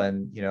phone call,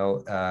 and,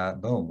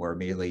 boom, we're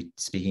immediately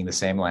speaking the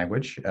same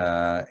language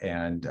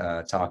and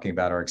talking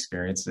about our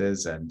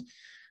experiences and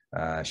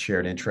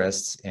shared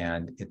interests.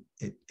 And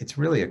it's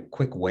really a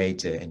quick way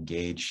to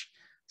engage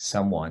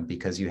someone,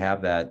 because you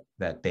have that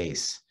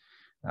base,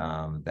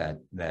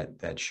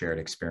 that shared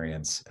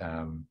experience.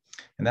 And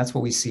that's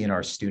what we see in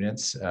our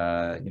students,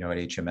 at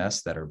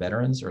HMS that are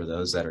veterans or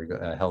those that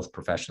are health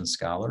profession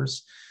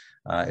scholars.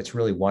 It's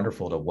really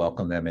wonderful to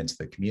welcome them into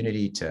the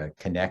community, to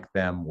connect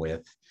them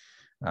with,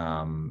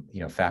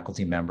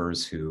 faculty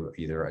members who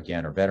either,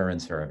 again, are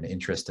veterans or have an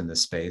interest in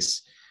this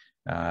space.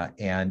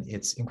 And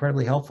it's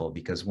incredibly helpful,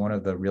 because one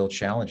of the real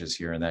challenges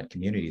here in that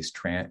community is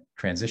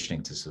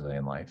transitioning to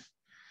civilian life.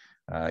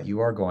 You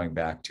are going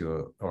back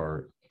to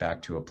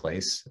a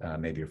place,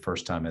 maybe your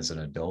first time as an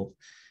adult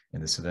in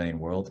the civilian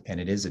world,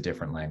 and it is a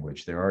different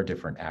language. There are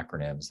different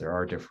acronyms, there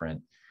are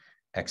different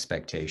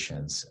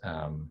expectations.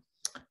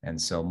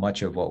 And so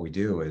much of what we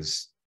do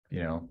is,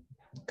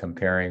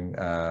 comparing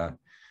the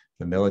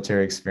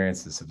military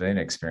experience, the civilian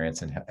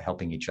experience, and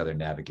helping each other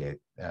navigate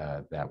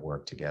that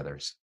work together.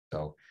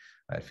 So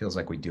it feels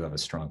like we do have a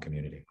strong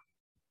community.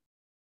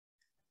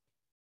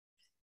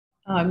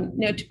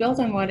 No, to build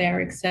on what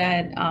Eric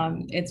said,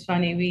 it's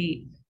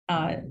funny,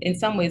 in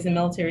some ways, the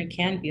military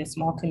can be a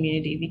small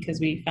community because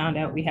we found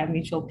out we have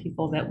mutual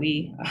people that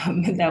we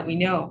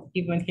know,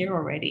 even here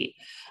already.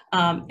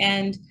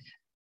 And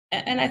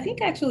I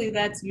think actually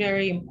that's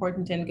very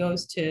important and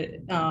goes to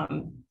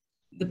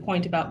the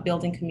point about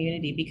building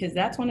community, because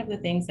that's one of the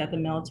things that the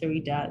military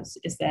does,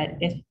 is that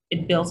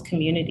it builds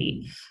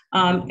community.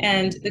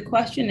 And the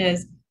question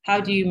is,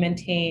 how do you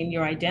maintain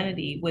your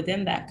identity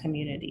within that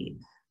community?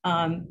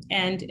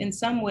 And in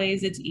some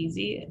ways it's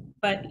easy,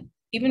 but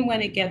even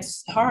when it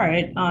gets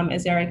hard,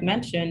 as Eric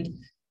mentioned,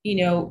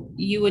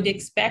 you would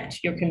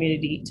expect your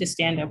community to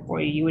stand up for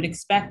you. You would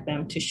expect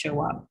them to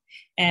show up.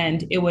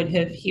 And I would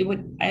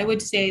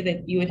say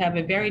that you would have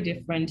a very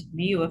different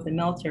view of the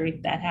military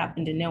if that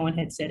happened and no one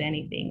had said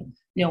anything,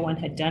 no one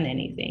had done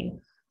anything,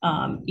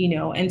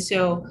 and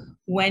so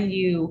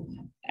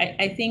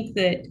I think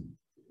that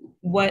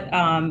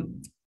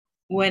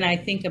when I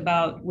think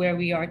about where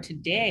we are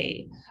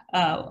today,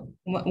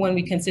 when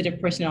we consider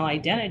personal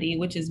identity,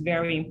 which is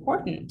very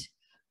important,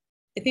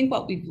 I think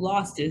what we've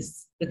lost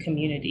is the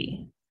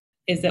community,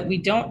 is that we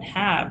don't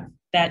have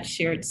that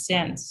shared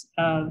sense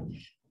of,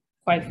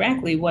 quite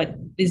frankly, what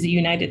is the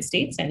United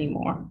States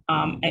anymore.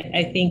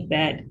 I think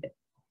that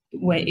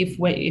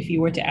if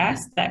you were to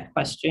ask that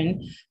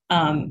question,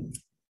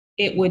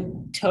 it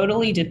would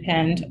totally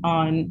depend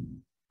on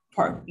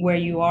where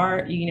you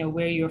are,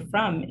 where you're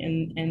from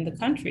in the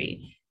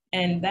country.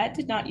 And that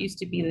did not used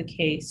to be the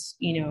case,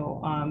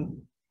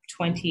 15,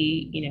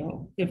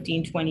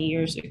 20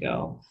 years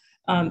ago.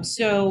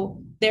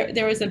 So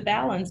there is a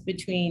balance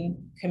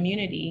between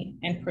community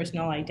and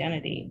personal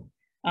identity.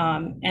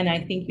 And I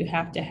think you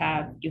have to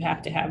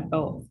have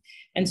both.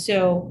 And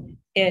so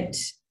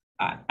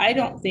I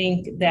don't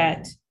think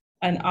that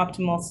an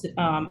optimal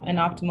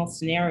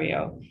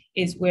scenario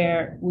is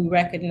where we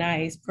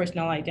recognize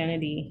personal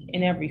identity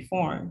in every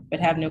form, but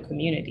have no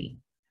community.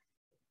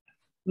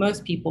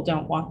 Most people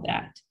don't want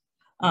that.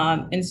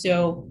 And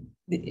so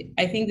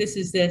I think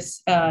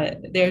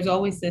there's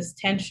always this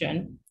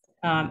tension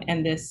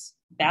and this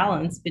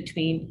balance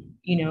between,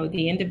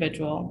 the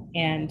individual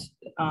and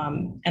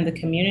the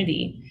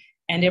community.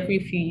 And every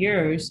few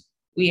years,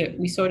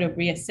 we sort of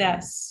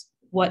reassess,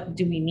 what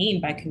do we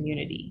mean by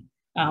community?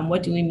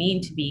 What do we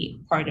mean to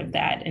be part of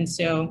that? And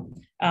so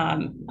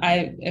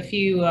a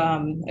few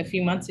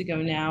months ago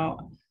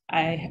now,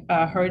 I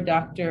heard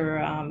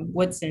Dr.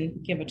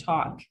 Woodson give a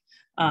talk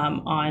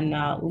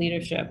on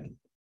leadership.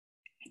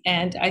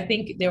 And I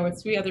think there were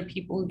 3 other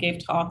people who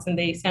gave talks, and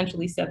they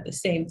essentially said the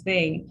same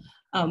thing,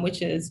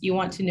 which is, you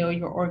want to know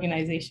your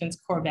organization's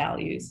core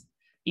values.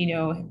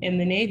 In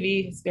the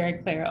Navy, it's very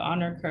clear: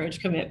 honor, courage,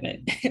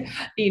 commitment.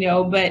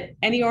 But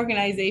any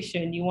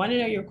organization, you want to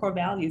know your core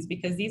values,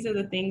 because these are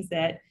the things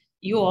that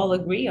you all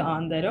agree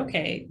on, that,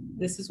 okay,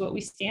 this is what we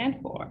stand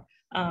for.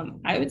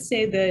 I would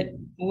say that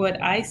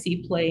what I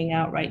see playing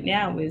out right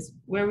now is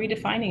we're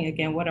redefining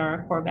again what are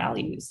our core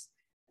values.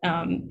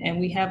 And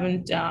we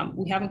haven't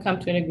come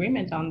to an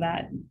agreement on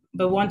that.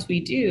 But once we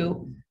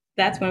do,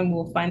 that's when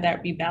we'll find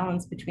that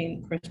rebalance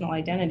between personal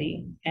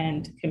identity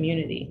and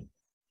community.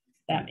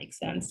 If that makes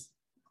sense.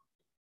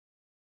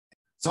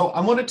 So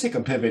I want to take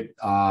a pivot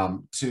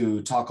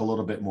to talk a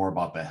little bit more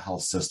about the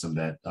health system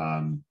that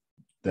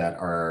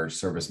our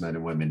servicemen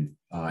and women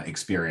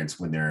experience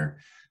when they're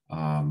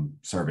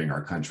serving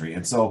our country.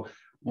 And so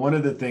one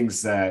of the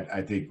things that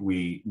I think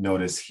we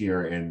notice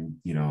here in,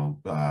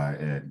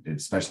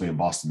 especially in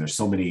Boston, there's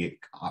so many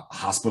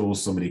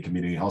hospitals, so many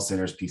community health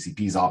centers,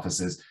 PCP's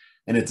offices,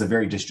 and it's a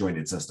very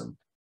disjointed system.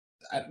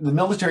 The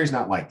military is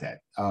not like that.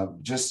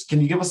 Just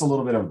can you give us a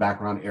little bit of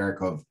background,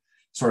 Eric, of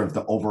sort of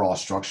the overall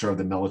structure of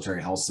the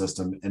military health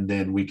system, and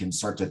then we can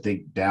start to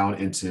think down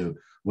into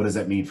what does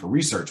that mean for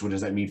research? What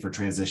does that mean for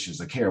transitions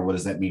of care? What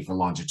does that mean for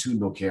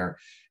longitudinal care?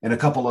 And a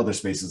couple other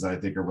spaces that I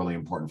think are really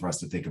important for us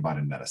to think about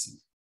in medicine.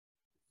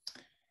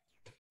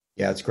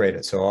 Yeah, it's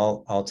great.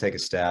 So I'll take a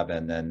stab,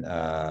 and then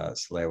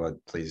Salewa,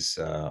 please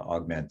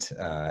augment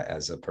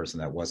as a person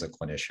that was a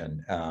clinician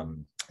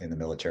in the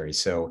military.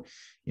 So,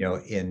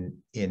 in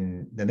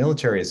the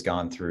military has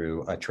gone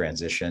through a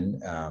transition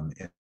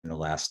in the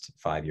last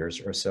 5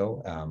 years or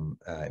so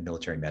in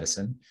military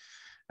medicine.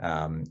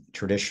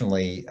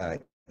 Traditionally,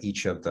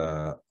 each of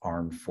the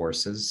armed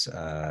forces,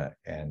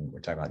 and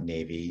we're talking about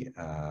Navy,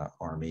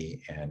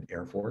 Army, and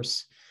Air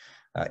Force,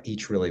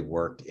 each really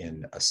worked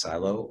in a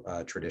silo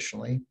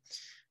traditionally.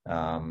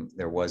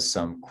 There was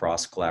some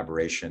cross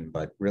collaboration,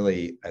 but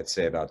really I'd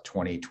say about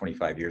 20,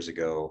 25 years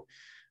ago,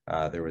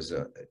 there was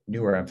a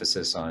newer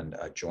emphasis on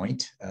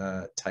joint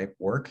type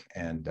work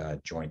and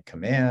joint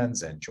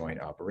commands and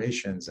joint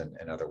operations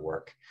and other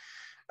work.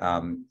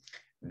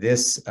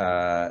 This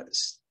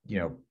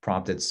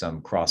prompted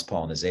some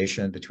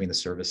cross-pollination between the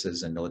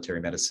services and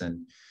military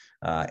medicine.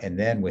 And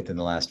then within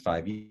the last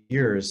 5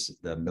 years,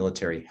 the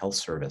Military Health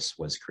Service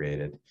was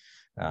created,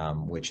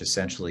 which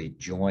essentially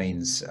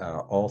joins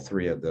all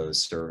three of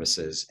those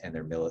services and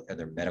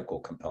their medical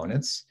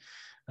components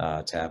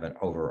to have an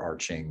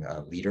overarching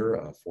leader,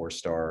 a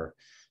 4-star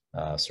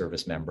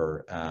service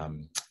member,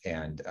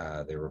 and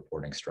their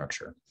reporting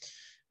structure.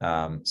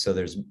 So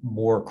there's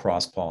more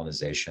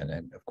cross-pollination,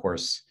 and of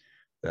course,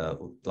 the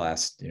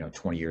last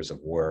 20 years of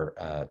war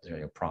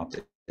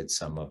prompted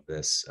some of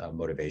this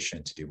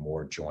motivation to do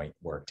more joint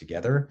work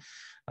together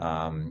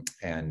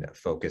and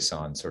focus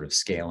on sort of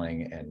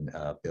scaling and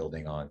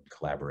building on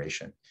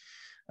collaboration.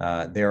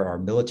 There are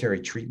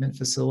military treatment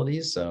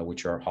facilities,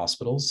 which are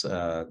hospitals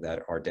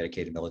that are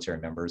dedicated military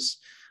members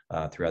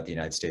throughout the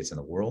United States and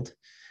the world.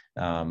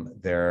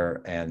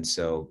 And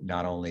so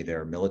not only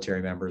there are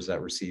military members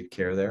that receive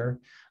care there,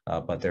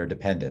 but their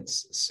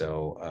dependents.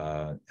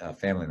 So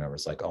family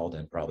members like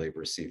Alden probably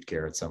received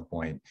care at some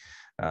point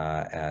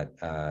at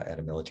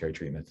a military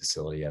treatment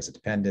facility as a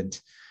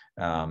dependent.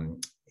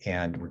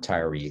 And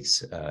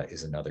retirees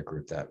is another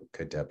group that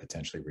could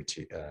potentially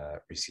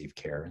receive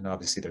care. And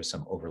obviously there's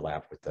some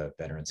overlap with the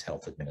Veterans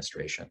Health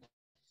Administration.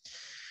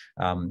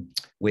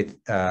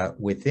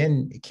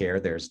 Within care,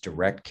 there's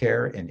direct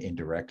care and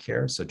indirect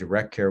care. So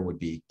direct care would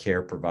be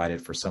care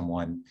provided for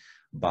someone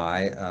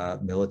by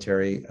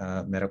military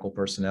medical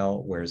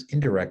personnel, whereas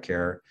indirect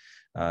care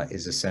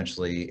is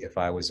essentially if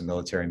I was a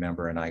military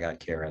member and I got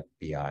care at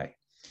BI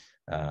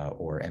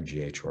or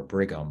MGH or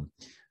Brigham,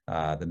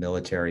 the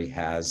military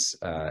has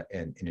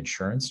an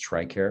insurance.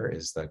 TRICARE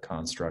is the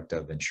construct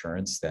of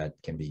insurance that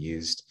can be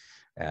used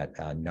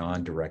at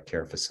non-direct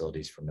care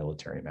facilities for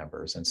military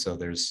members. And so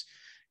there's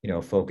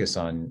focus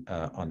on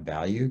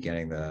value,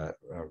 getting the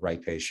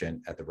right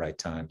patient at the right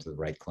time to the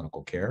right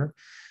clinical care.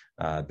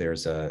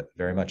 There's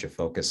very much a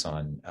focus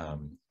on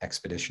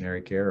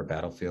expeditionary care or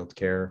battlefield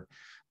care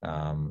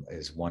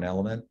is one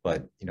element,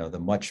 but the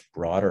much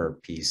broader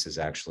piece is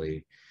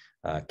actually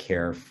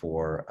care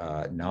for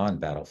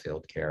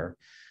non-battlefield care.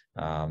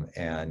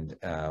 And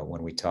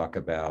when we talk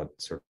about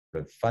sort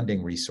of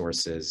funding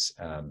resources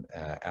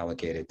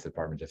allocated to the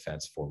Department of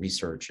Defense for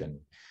research and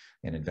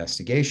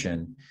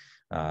investigation,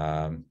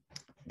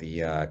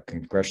 the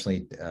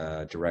congressionally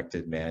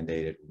directed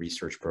mandated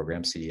research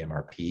program,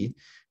 CDMRP,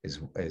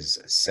 is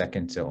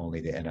second to only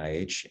the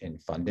NIH in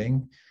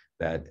funding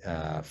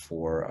that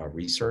for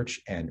research,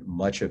 and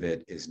much of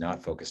it is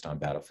not focused on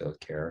battlefield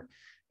care.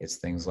 It's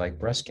things like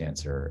breast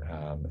cancer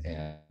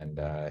and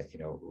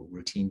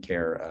routine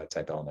care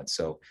type elements.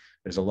 So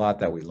there's a lot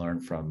that we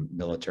learn from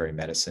military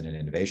medicine and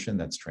innovation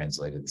that's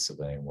translated to the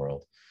civilian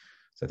world.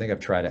 So I think I've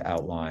tried to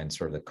outline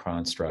sort of the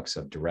constructs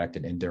of direct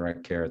and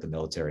indirect care at the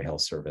Military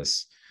Health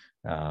Service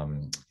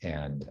and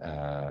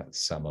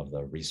some of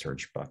the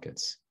research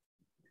buckets.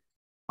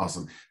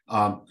 Awesome.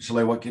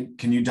 Shalewa,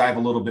 can you dive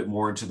a little bit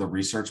more into the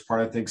research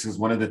part of things? Because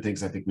one of the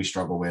things I think we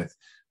struggle with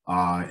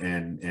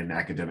in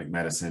academic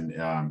medicine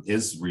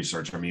is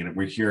research. I mean,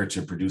 we're here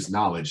to produce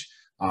knowledge,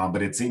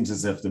 but it seems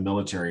as if the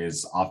military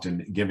is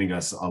often giving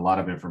us a lot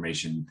of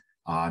information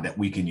that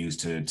we can use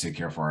to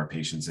care for our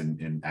patients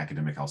in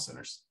academic health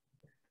centers.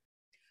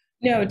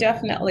 No,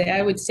 definitely.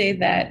 I would say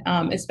that,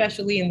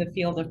 especially in the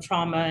field of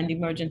trauma and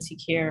emergency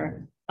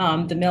care,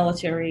 the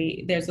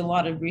military, there's a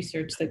lot of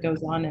research that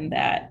goes on in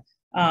that.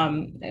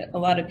 A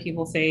lot of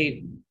people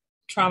say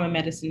trauma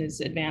medicine is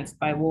advanced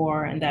by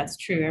war, and that's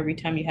true. Every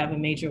time you have a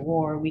major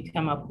war, we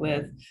come up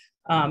with,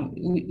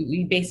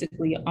 we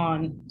basically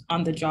on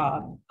the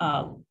job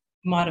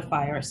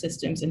modify our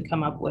systems and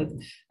come up with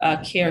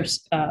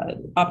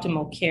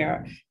optimal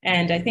care.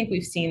 And I think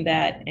we've seen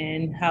that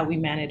in how we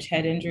manage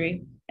head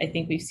injury. I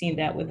think we've seen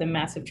that with the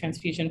massive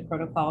transfusion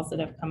protocols that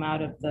have come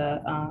out of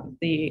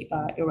the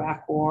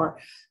Iraq War.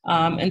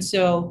 And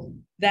so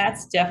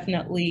that's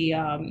definitely,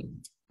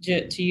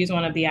 to use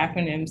one of the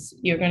acronyms,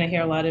 you're going to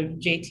hear a lot of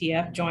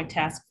JTF, Joint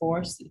Task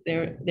Force.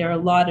 There are a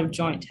lot of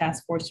Joint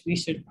Task Force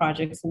research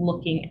projects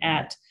looking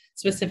at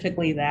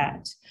specifically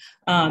that.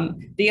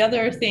 The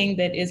other thing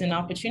that is an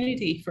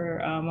opportunity for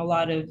a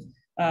lot of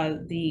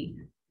the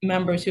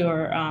members who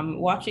are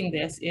watching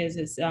this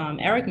is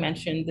Eric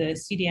mentioned, the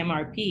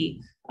CDMRP.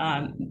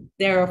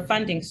 They're a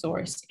funding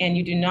source, and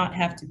you do not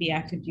have to be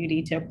active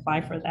duty to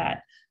apply for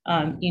that.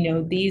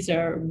 These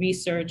are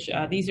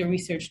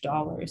research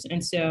dollars,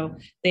 and so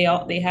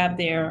they have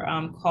their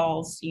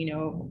calls,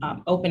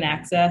 open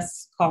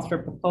access, calls for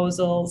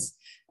proposals,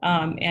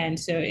 and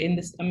so in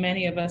this,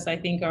 many of us I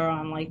think are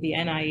on like the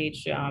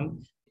NIH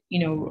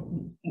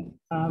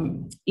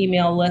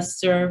email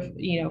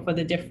listserv, for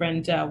the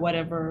different,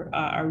 whatever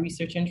our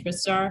research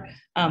interests are.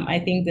 I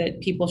think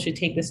that people should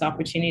take this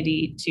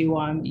opportunity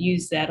to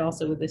use that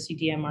also with the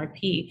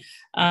CDMRP.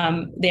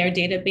 There are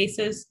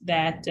databases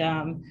that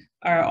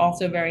are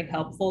also very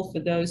helpful for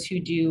those who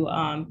do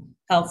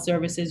health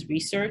services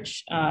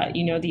research.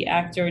 The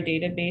ACTOR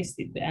database,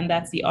 and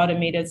that's the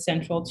Automated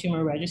Central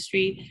Tumor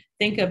Registry.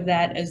 Think of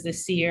that as the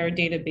SEER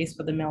database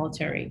for the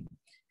military.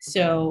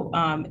 So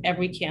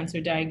every cancer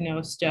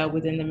diagnosed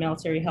within the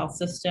military health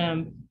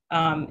system,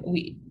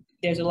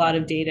 there's a lot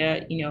of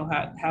data,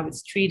 how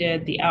it's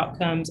treated, the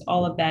outcomes,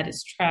 all of that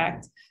is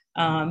tracked.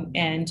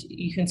 And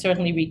you can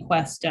certainly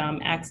request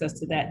access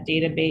to that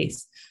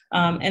database.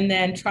 And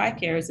then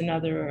TRICARE is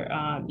another,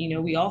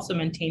 we also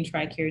maintain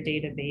TRICARE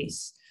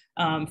database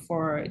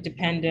for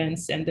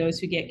dependents and those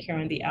who get care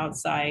on the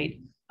outside.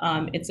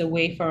 It's a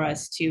way for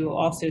us to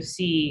also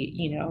see,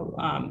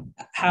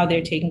 how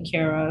they're taken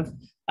care of.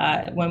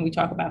 When we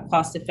talk about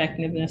cost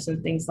effectiveness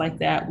and things like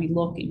that, we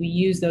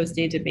use those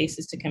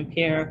databases to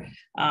compare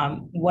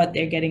what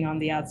they're getting on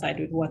the outside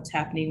with what's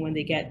happening when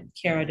they get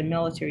care at a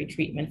military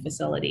treatment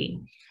facility.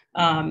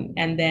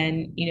 And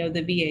then,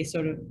 the VA is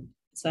sort of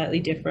slightly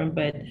different,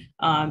 but,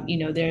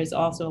 there's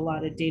also a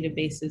lot of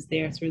databases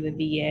there through the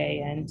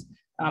VA, and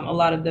a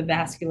lot of the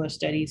vascular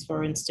studies,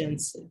 for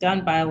instance,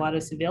 done by a lot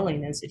of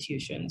civilian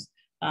institutions,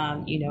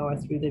 are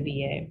through the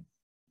VA.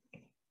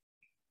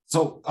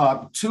 So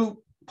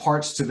two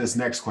parts to this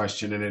next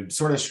question, and it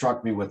sort of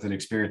struck me with an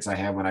experience I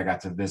had when I got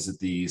to visit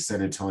the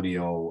San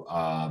Antonio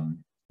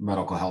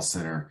Medical Health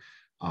Center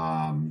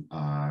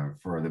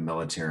for the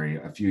military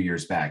a few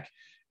years back.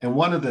 And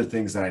one of the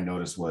things that I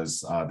noticed was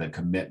the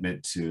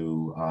commitment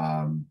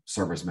to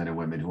servicemen and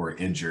women who are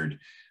injured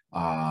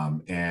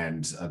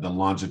and the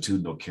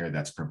longitudinal care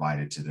that's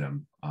provided to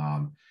them.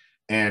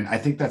 And I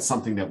think that's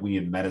something that we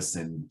in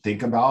medicine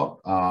think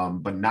about,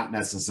 but not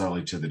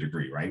necessarily to the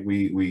degree, right?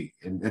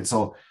 And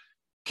so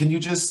can you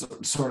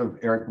just sort of,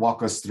 Eric,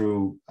 walk us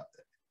through,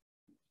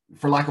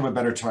 for lack of a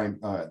better term,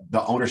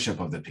 the ownership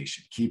of the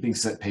patient, keeping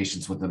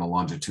patients within a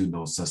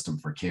longitudinal system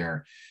for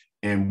care,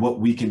 and what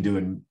we can do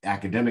in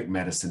academic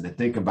medicine to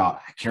think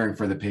about caring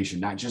for the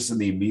patient, not just in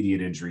the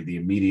immediate injury, the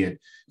immediate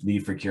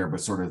need for care,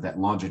 but sort of that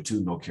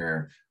longitudinal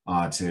care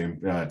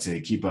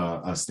to keep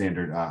a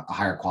standard, a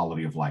higher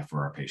quality of life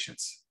for our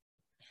patients.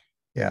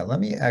 Yeah,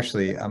 I'm going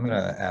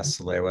to ask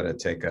Salewa to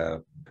take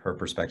her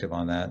perspective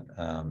on that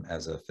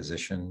as a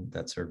physician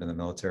that served in the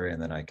military,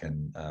 and then I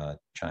can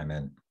chime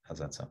in. How's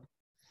that sound?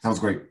 Sounds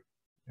great.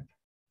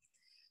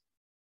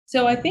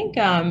 So I think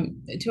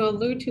to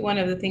allude to one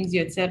of the things you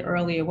had said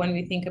earlier, when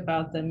we think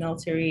about the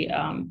military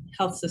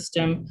health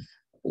system,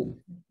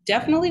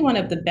 definitely one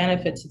of the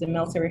benefits of the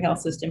military health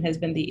system has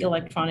been the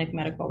electronic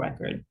medical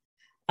record.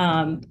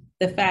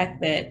 The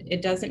fact that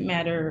it doesn't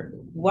matter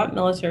what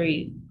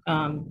military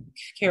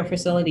care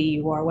facility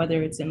you are,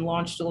 whether it's in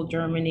Launchstoel,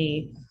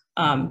 Germany,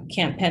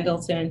 Camp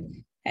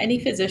Pendleton, any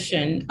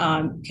physician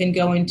can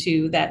go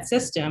into that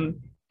system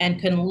and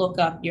can look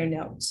up your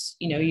notes.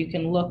 You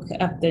can look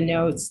up the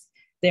notes.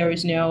 There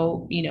is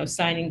no,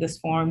 signing this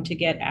form to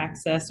get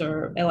access,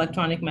 or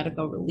electronic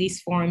medical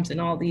release forms and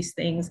all these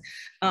things.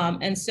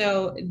 And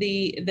so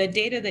the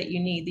data that you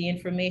need, the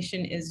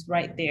information is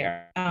right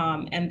there.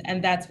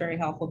 And that's very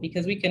helpful,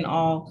 because we can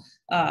all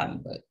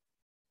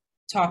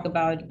talk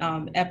about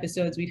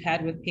episodes we've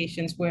had with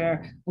patients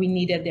where we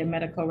needed their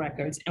medical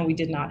records and we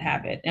did not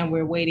have it. And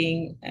we're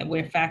waiting, and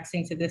we're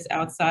faxing to this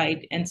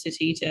outside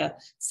entity to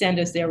send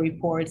us their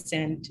reports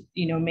and,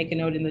 make a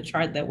note in the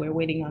chart that we're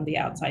waiting on the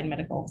outside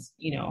medical,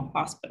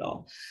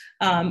 hospital.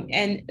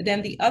 And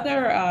then the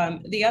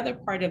other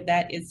part of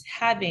that is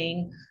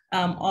having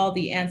all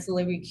the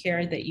ancillary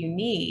care that you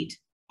need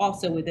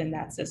also within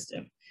that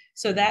system.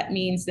 So that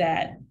means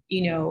that,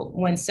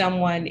 when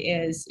someone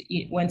is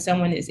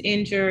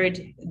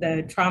injured,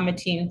 the trauma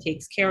team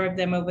takes care of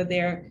them over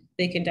there.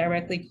 They can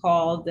directly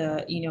call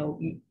the,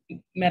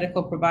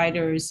 medical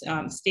providers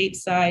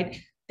stateside.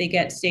 They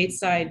get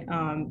stateside,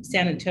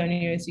 San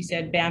Antonio, as you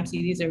said, BAMC,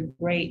 these are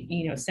great,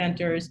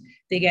 centers.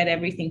 They get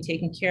everything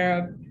taken care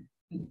of.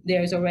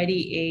 There's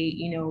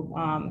already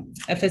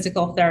a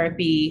physical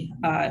therapy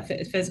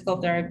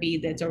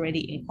that's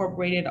already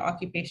incorporated,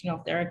 occupational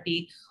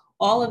therapy.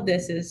 All of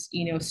this is,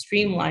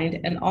 streamlined,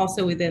 and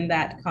also within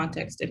that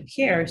context of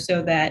care,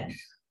 so that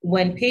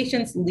when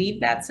patients leave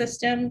that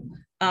system,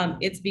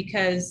 it's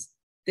because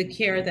the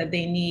care that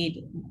they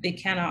need, we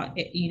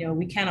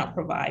cannot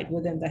provide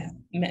within the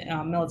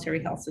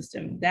military health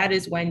system. That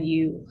is when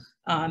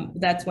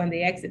that's when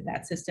they exit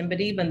that system. But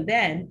even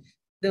then,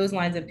 those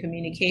lines of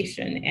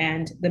communication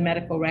and the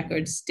medical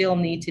records still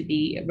need to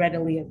be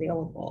readily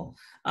available.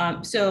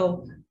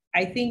 So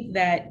I think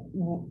that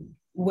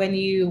when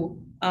you,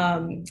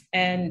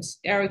 and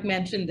Eric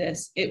mentioned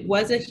this, it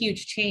was a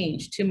huge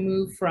change to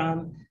move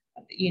from,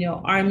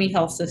 Army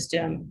health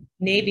system,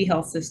 Navy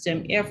health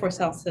system, Air Force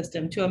health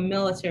system to a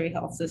military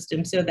health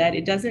system, so that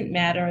it doesn't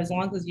matter, as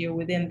long as you're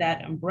within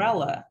that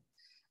umbrella,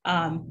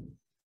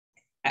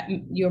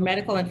 your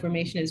medical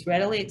information is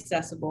readily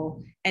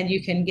accessible and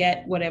you can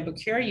get whatever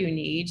care you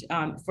need.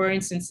 For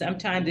instance,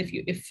 sometimes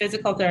if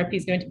physical therapy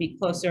is going to be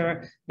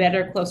closer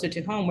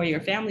to home, where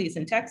your family is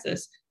in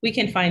Texas, we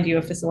can find you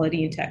a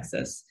facility in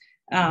Texas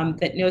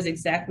that knows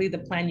exactly the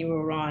plan you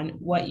were on,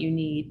 what you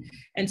need.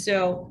 And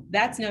so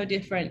that's no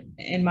different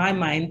in my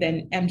mind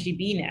than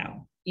MGB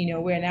now.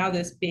 We're now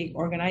this big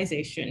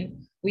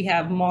organization. We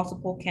have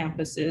multiple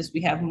campuses,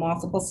 we have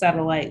multiple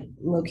satellite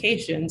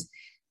locations.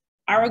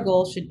 Our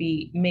goal should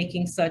be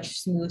making such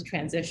smooth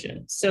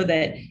transition, so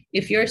that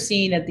if you're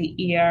seen at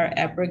the ER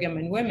at Brigham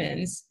and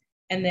Women's,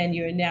 and then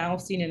you're now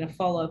seen in a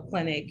follow-up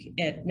clinic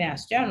at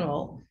Mass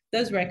General,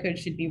 those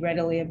records should be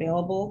readily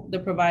available. The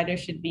provider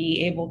should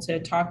be able to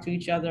talk to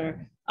each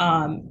other,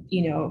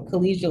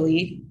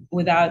 collegially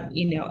without,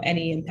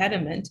 any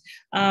impediment.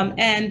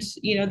 And,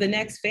 the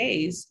next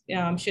phase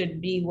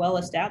should be well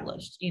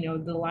established.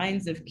 The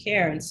lines of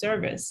care and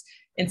service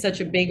in such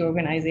a big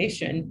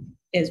organization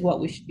is what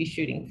we should be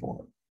shooting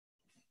for.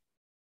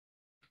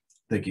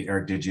 Thank you.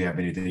 Eric, did you have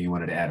anything you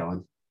wanted to add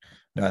on?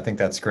 No, I think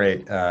that's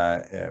great.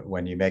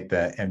 When you make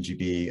the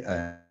MGB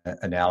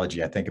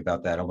analogy, I think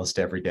about that almost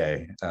every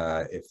day.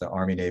 If the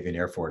Army, Navy, and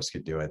Air Force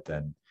could do it,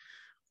 then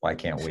why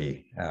can't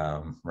we,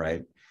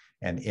 right?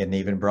 And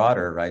even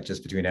broader, right,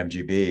 just between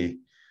MGB,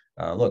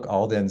 look,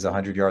 Alden's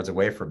 100 yards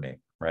away from me,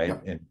 right,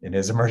 yep. in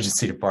his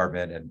emergency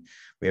department, and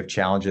we have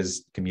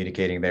challenges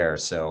communicating there.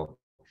 So,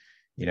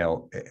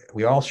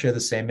 we all share the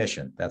same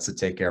mission. That's to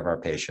take care of our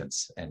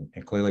patients. And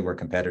clearly we're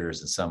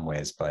competitors in some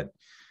ways, but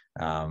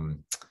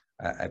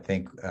I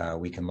think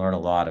we can learn a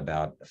lot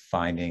about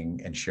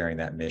finding and sharing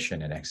that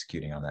mission and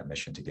executing on that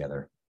mission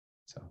together.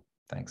 So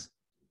thanks.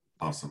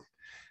 Awesome.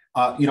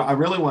 I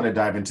really want to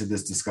dive into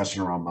this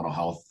discussion around mental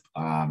health.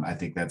 I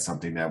think that's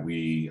something that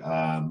we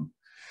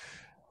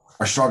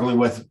are struggling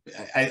with.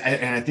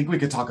 And I think we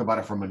could talk about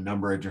it from a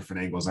number of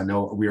different angles. I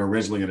know we were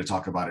originally going to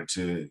talk about it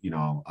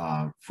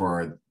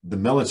for the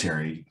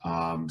military,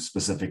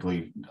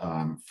 specifically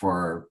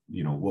for,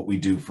 what we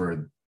do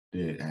for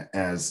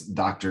as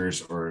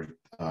doctors or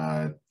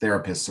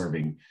therapists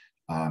serving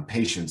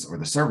patients or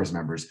the service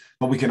members,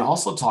 but we can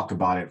also talk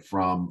about it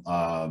from,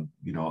 a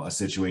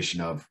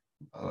situation of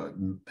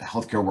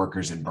healthcare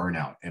workers and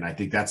burnout. And I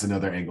think that's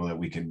another angle that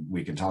we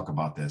can talk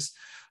about this.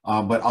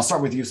 But I'll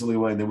start with you,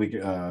 Salewa, and then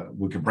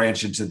we can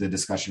branch into the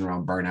discussion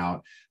around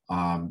burnout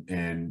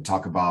and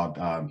talk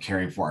about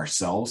caring for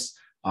ourselves.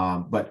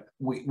 But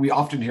we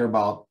often hear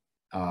about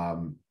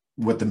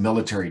what the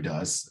military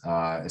does,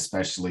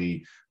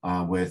 especially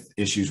with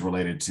issues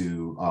related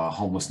to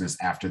homelessness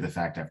after the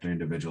fact, after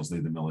individuals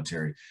leave the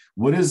military.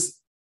 What is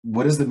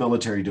the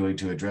military doing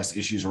to address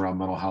issues around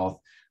mental health?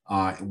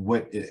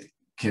 What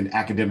can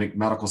academic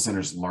medical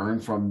centers learn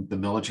from the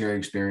military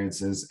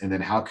experiences? And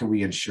then how can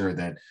we ensure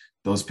that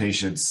those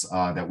patients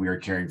that we are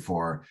caring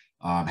for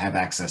have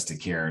access to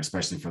care,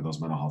 especially for those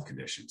mental health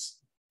conditions?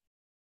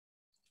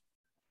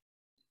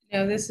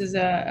 This is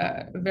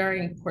a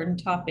very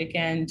important topic,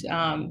 and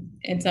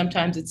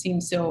sometimes it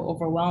seems so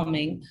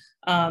overwhelming.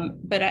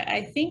 But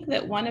I think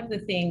that one of the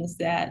things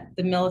that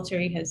the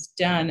military has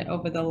done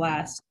over the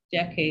last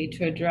decade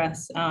to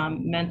address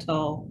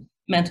mental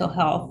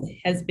health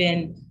has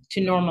been to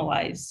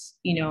normalize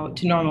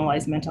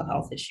mental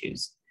health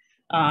issues,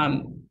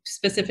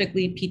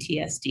 specifically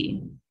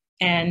PTSD.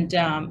 And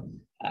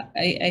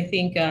I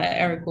think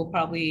Eric will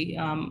probably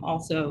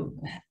also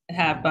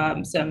have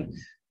some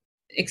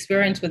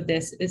experience with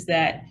this, is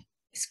that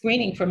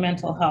screening for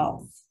mental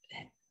health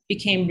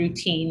became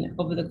routine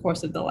over the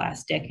course of the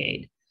last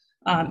decade.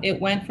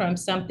 It went from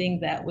something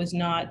that was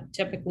not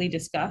typically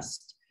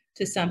discussed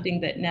to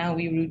something that now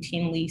we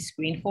routinely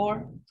screen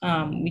for.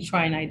 We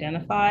try and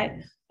identify,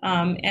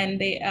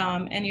 and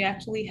you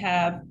actually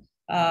have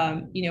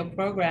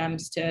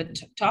programs to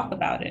talk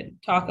about it,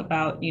 how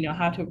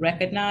to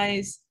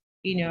recognize,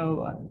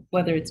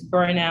 whether it's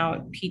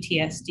burnout,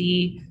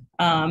 PTSD,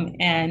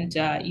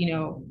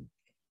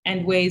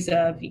 and ways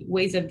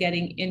of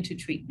getting into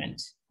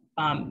treatment,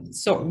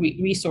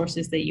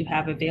 resources that you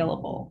have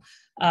available.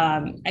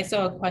 I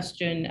saw a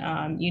question,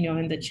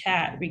 in the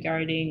chat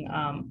regarding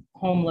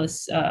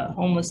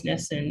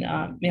homelessness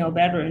and male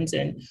veterans.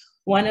 And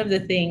one of the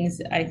things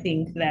I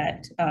think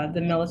that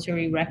the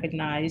military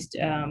recognized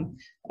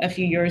a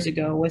few years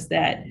ago was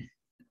that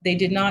they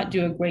did not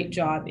do a great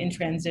job in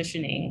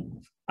transitioning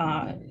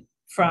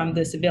from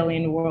the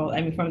civilian world,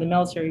 from the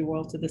military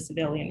world to the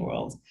civilian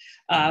world.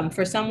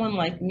 For someone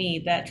like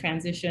me, that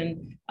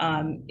transition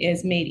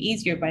is made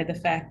easier by the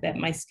fact that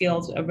my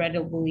skills are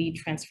readily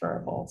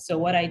transferable. So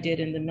what I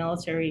did in the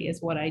military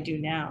is what I do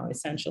now,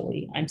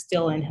 essentially. I'm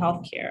still in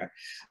healthcare.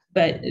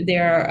 But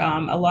there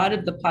are a lot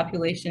of the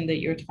population that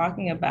you're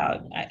talking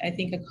about. I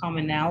think a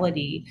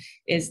commonality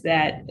is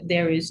that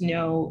there is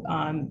no,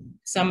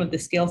 some of the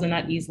skills are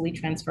not easily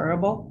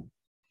transferable.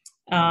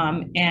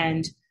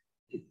 And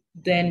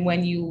then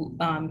when you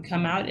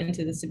come out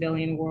into the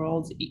civilian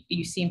world,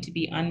 you seem to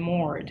be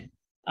unmoored.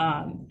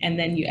 And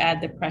then you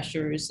add the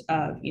pressures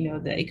of,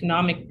 the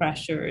economic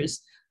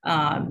pressures,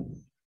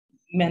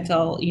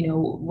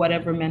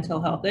 whatever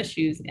mental health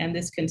issues, and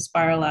this can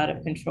spiral out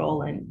of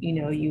control, and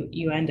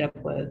you end up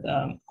with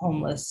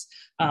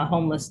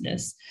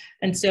homelessness.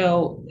 And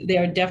so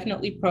there are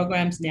definitely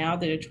programs now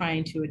that are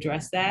trying to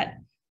address that.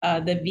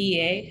 The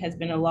VA has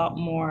been a lot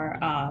more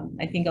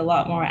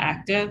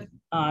active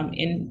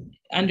in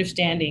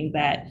understanding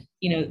that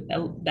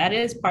that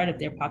is part of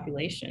their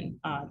population.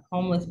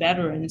 Homeless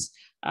veterans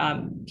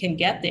can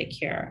get their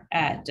care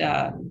at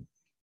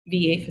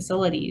VA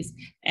facilities,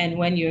 and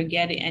when you're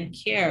getting, and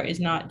care is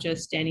not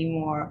just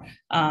anymore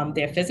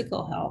their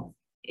physical health,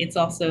 it's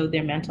also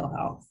their mental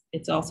health.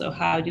 It's also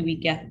how do we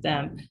get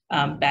them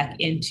back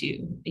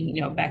into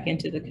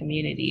the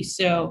community.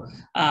 So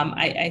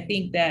I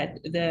think that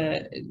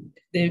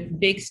the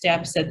big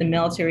steps that the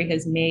military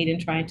has made in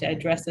trying to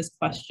address this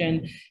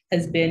question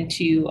has been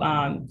to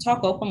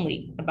talk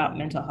openly about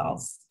mental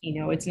health.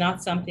 It's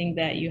not something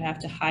that you have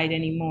to hide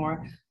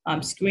anymore.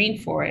 Screen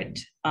for it,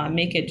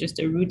 make it just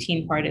a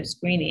routine part of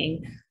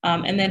screening,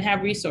 and then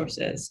have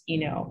resources,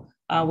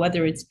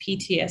 whether it's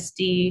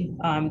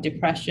PTSD,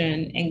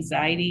 depression,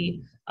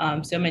 anxiety.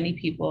 So many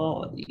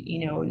people,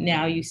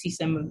 now you see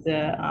some of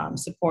the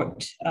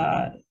support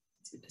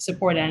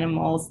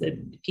animals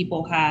that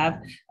people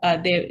have.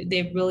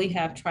 They really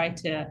have tried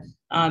to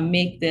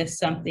make this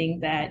something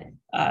that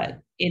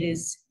it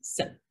is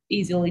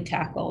easily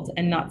tackled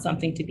and not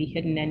something to be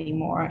hidden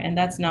anymore. And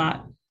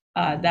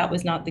that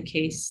was not the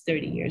case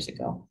 30 years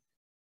ago.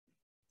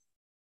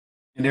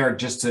 And Eric,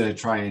 just to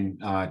try and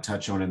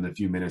touch on in the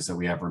few minutes that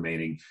we have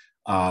remaining,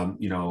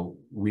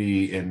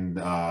 we in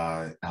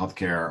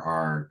healthcare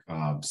are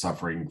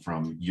suffering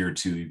from year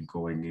 2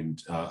 going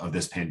into of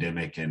this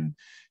pandemic and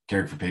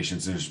caring for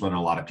patients. There's been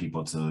a lot of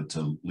people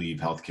to leave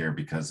healthcare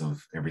because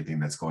of everything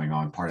that's going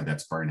on. Part of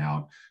that's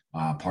burnout.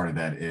 Part of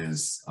that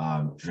is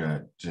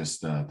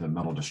just the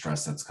mental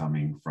distress that's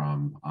coming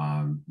from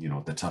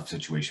the tough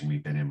situation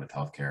we've been in with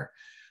healthcare.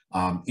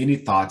 Any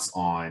thoughts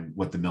on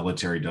what the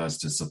military does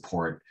to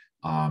support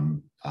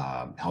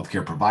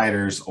healthcare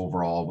providers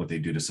overall, what they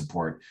do to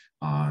support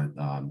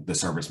the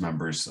service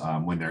members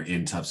when they're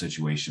in tough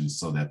situations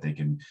so that they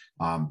can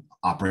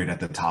operate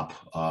at the top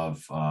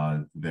of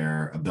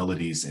their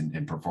abilities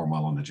and perform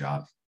well on the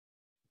job?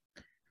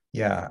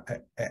 Yeah,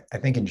 I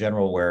think in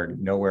general, we're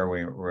nowhere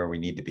where we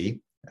need to be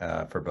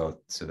for both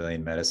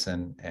civilian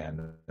medicine and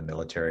the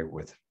military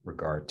with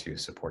regard to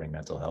supporting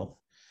mental health.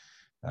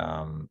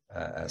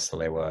 As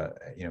Salewa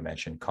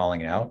mentioned,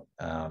 calling out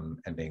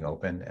and being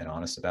open and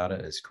honest about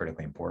it is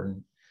critically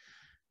important.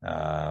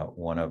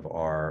 One of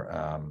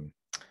our,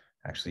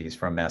 actually he's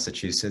from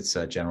Massachusetts,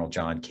 General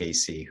John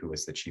Casey, who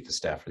was the Chief of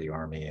Staff for the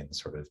Army in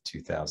sort of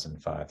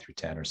 2005 through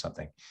 10 or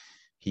something.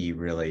 He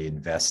really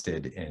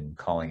invested in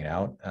calling it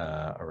out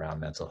around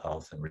mental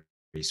health and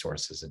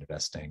resources and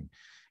investing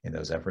in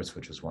those efforts,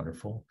 which was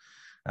wonderful.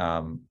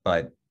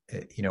 But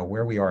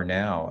where we are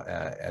now,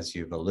 as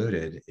you've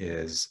alluded,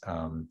 is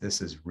this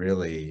is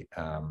really,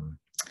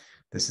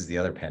 this is the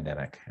other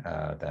pandemic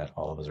that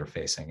all of us are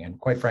facing. And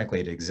quite frankly,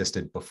 it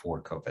existed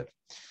before COVID,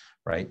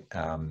 right?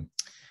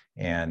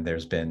 And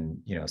there's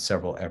been,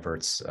 several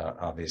efforts,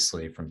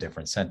 obviously, from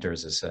different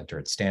centers, a center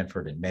at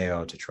Stanford and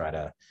Mayo, to try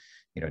to,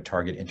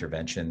 target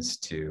interventions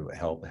to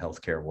help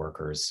healthcare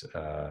workers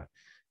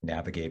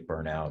navigate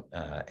burnout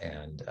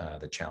and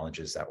the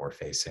challenges that we're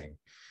facing.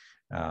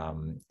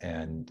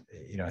 And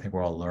I think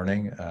we're all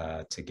learning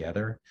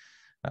together.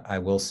 I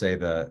will say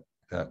the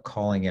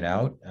calling it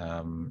out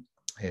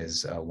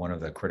is one of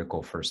the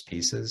critical first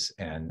pieces,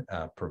 and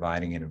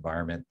providing an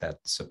environment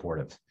that's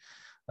supportive.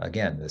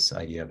 Again, this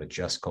idea of a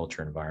just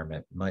culture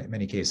environment. In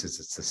many cases,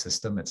 it's the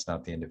system, it's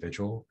not the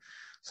individual.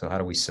 So how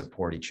do we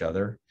support each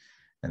other?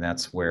 And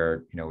that's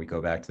where, we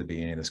go back to the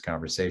beginning of this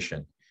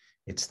conversation.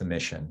 It's the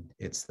mission,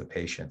 it's the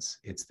patients,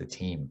 it's the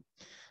team.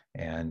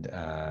 And,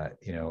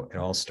 it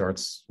all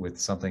starts with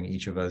something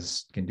each of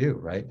us can do,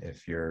 right?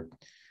 If you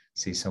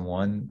see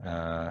someone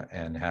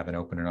and have an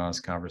open and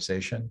honest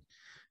conversation,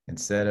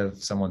 instead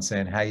of someone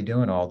saying, "How you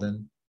doing,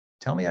 Alden?"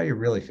 Tell me how you're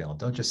really feeling.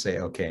 Don't just say,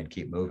 "Okay," and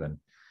keep moving.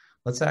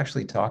 Let's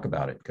actually talk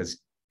about it,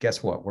 because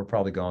guess what? We're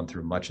probably going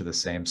through much of the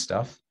same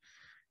stuff,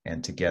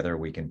 and together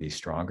we can be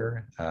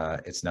stronger.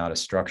 It's not a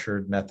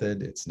structured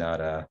method. It's not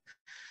a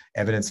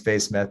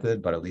evidence-based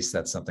method, but at least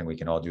that's something we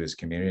can all do as a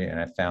community. And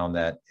I found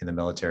that in the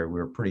military, we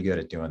were pretty good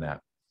at doing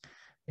that.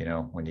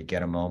 When you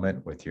get a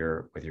moment with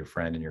your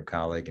friend and your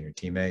colleague and your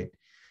teammate,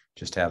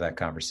 just have that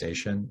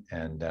conversation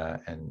and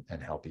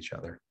help each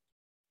other.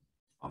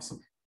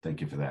 Awesome.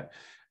 Thank you for that.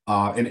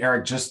 And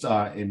Eric, just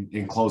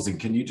in closing,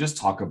 can you just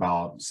talk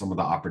about some of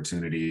the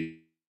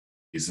opportunities,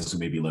 this who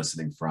may be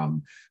listening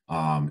from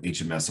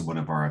HMS and one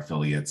of our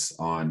affiliates,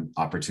 on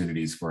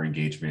opportunities for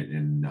engagement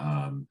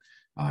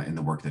in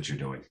the work that you're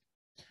doing?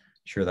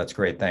 Sure, that's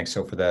great. Thanks.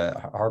 So for the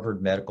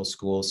Harvard Medical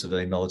School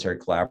Civilian Military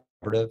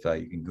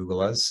Collaborative, you can Google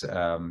us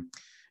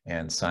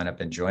and sign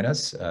up and join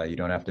us. You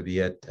don't have to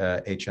be at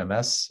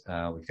HMS.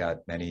 We've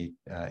got many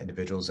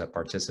individuals that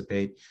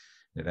participate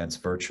in events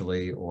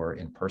virtually or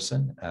in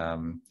person.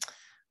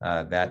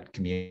 That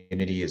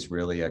community is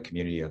really a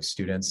community of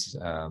students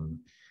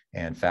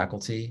and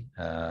faculty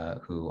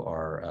who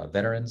are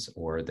veterans,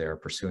 or they're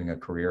pursuing a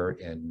career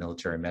in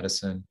military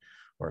medicine,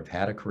 or have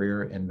had a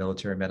career in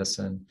military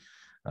medicine,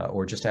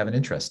 or just have an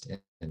interest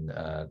in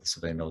the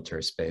civilian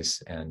military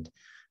space. And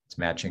it's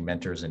matching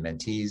mentors and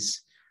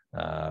mentees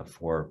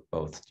for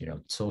both,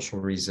 social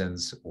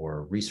reasons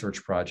or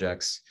research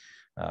projects,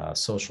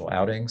 social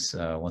outings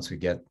once we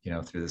get,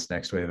 through this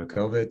next wave of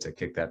COVID, to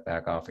kick that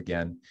back off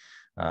again,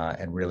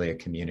 and really a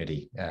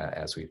community,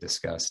 as we've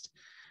discussed.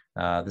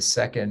 The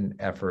second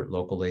effort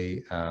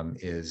locally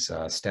is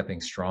Stepping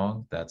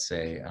Strong. That's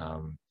a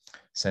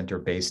center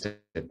based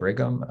at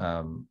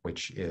Brigham,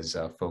 which is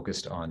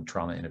focused on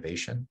trauma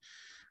innovation.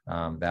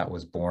 That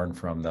was born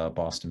from the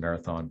Boston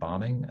Marathon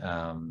bombing,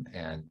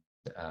 and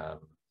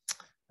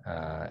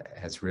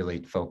has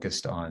really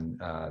focused on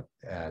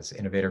as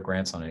innovator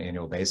grants on an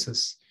annual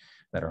basis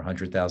that are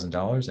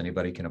 $100,000.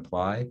 Anybody can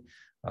apply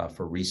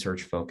for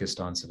research focused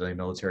on civilian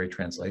military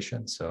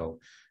translation. So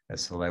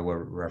as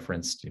Salewa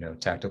referenced,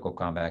 tactical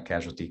combat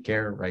casualty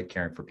care, right?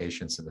 Caring for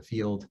patients in the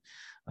field,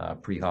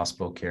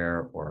 pre-hospital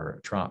care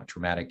or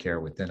traumatic care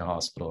within a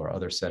hospital or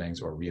other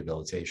settings, or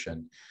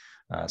rehabilitation.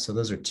 So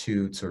those are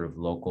two sort of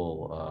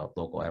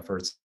local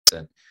efforts.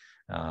 And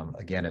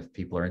again, if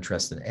people are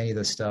interested in any of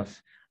this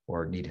stuff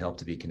or need help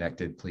to be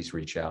connected, please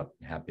reach out.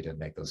 I'm happy to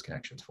make those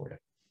connections for you.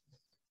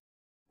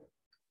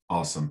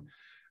 Awesome.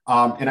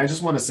 And I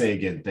just want to say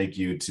again, thank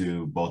you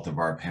to both of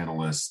our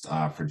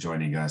panelists for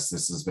joining us.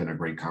 This has been a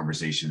great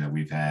conversation that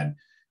we've had.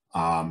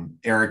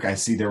 Eric, I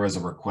see there was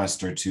a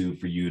request or two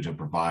for you to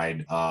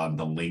provide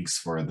the links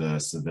for the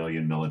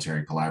Civilian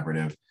Military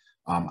Collaborative.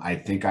 I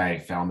think I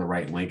found the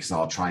right link, so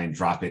I'll try and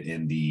drop it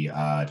in the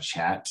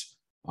chat.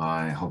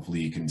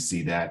 Hopefully you can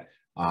see that.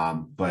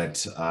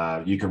 But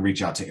you can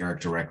reach out to Eric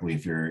directly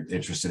if you're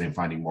interested in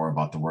finding more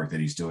about the work that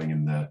he's doing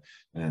and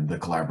the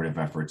collaborative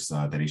efforts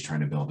that he's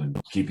trying to build, and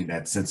keeping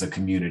that sense of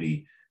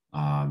community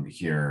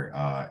here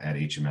at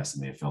HMS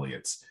and the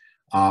affiliates.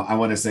 I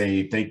want to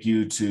say thank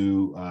you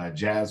to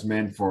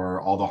Jasmine for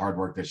all the hard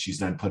work that she's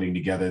done putting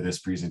together this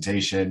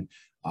presentation.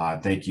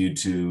 Thank you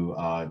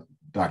to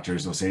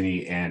Drs.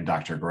 Oseni and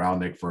Dr.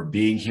 Goralnick for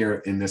being here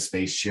in this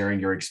space, sharing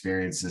your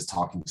experiences,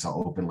 talking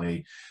so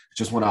openly.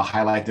 Just want to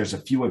highlight there's a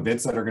few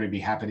events that are going to be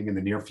happening in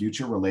the near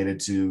future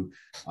related to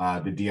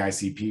the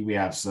DICP. We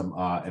have some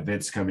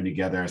events coming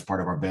together as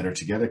part of our Better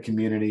Together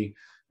community.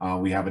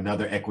 We have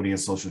another equity and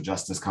social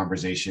justice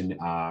conversation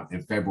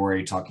in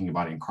February talking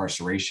about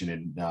incarceration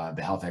and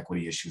the health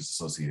equity issues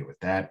associated with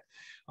that.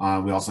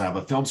 We also have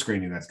a film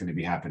screening that's going to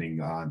be happening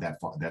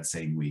that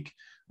same week.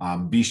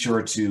 Be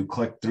sure to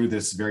click through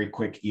this very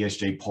quick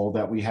ESJ poll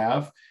that we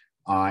have.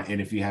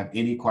 And if you have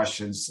any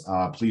questions,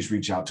 please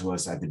reach out to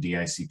us at the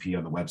DICP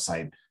on the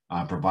website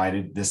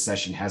provided. This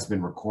session has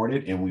been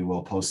recorded and we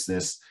will post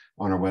this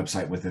on our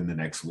website within the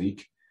next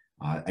week.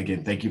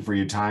 Again, thank you for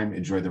your time.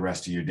 Enjoy the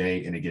rest of your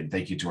day. And again,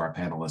 thank you to our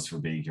panelists for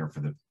being here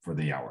for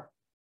the hour.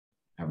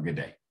 Have a good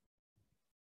day.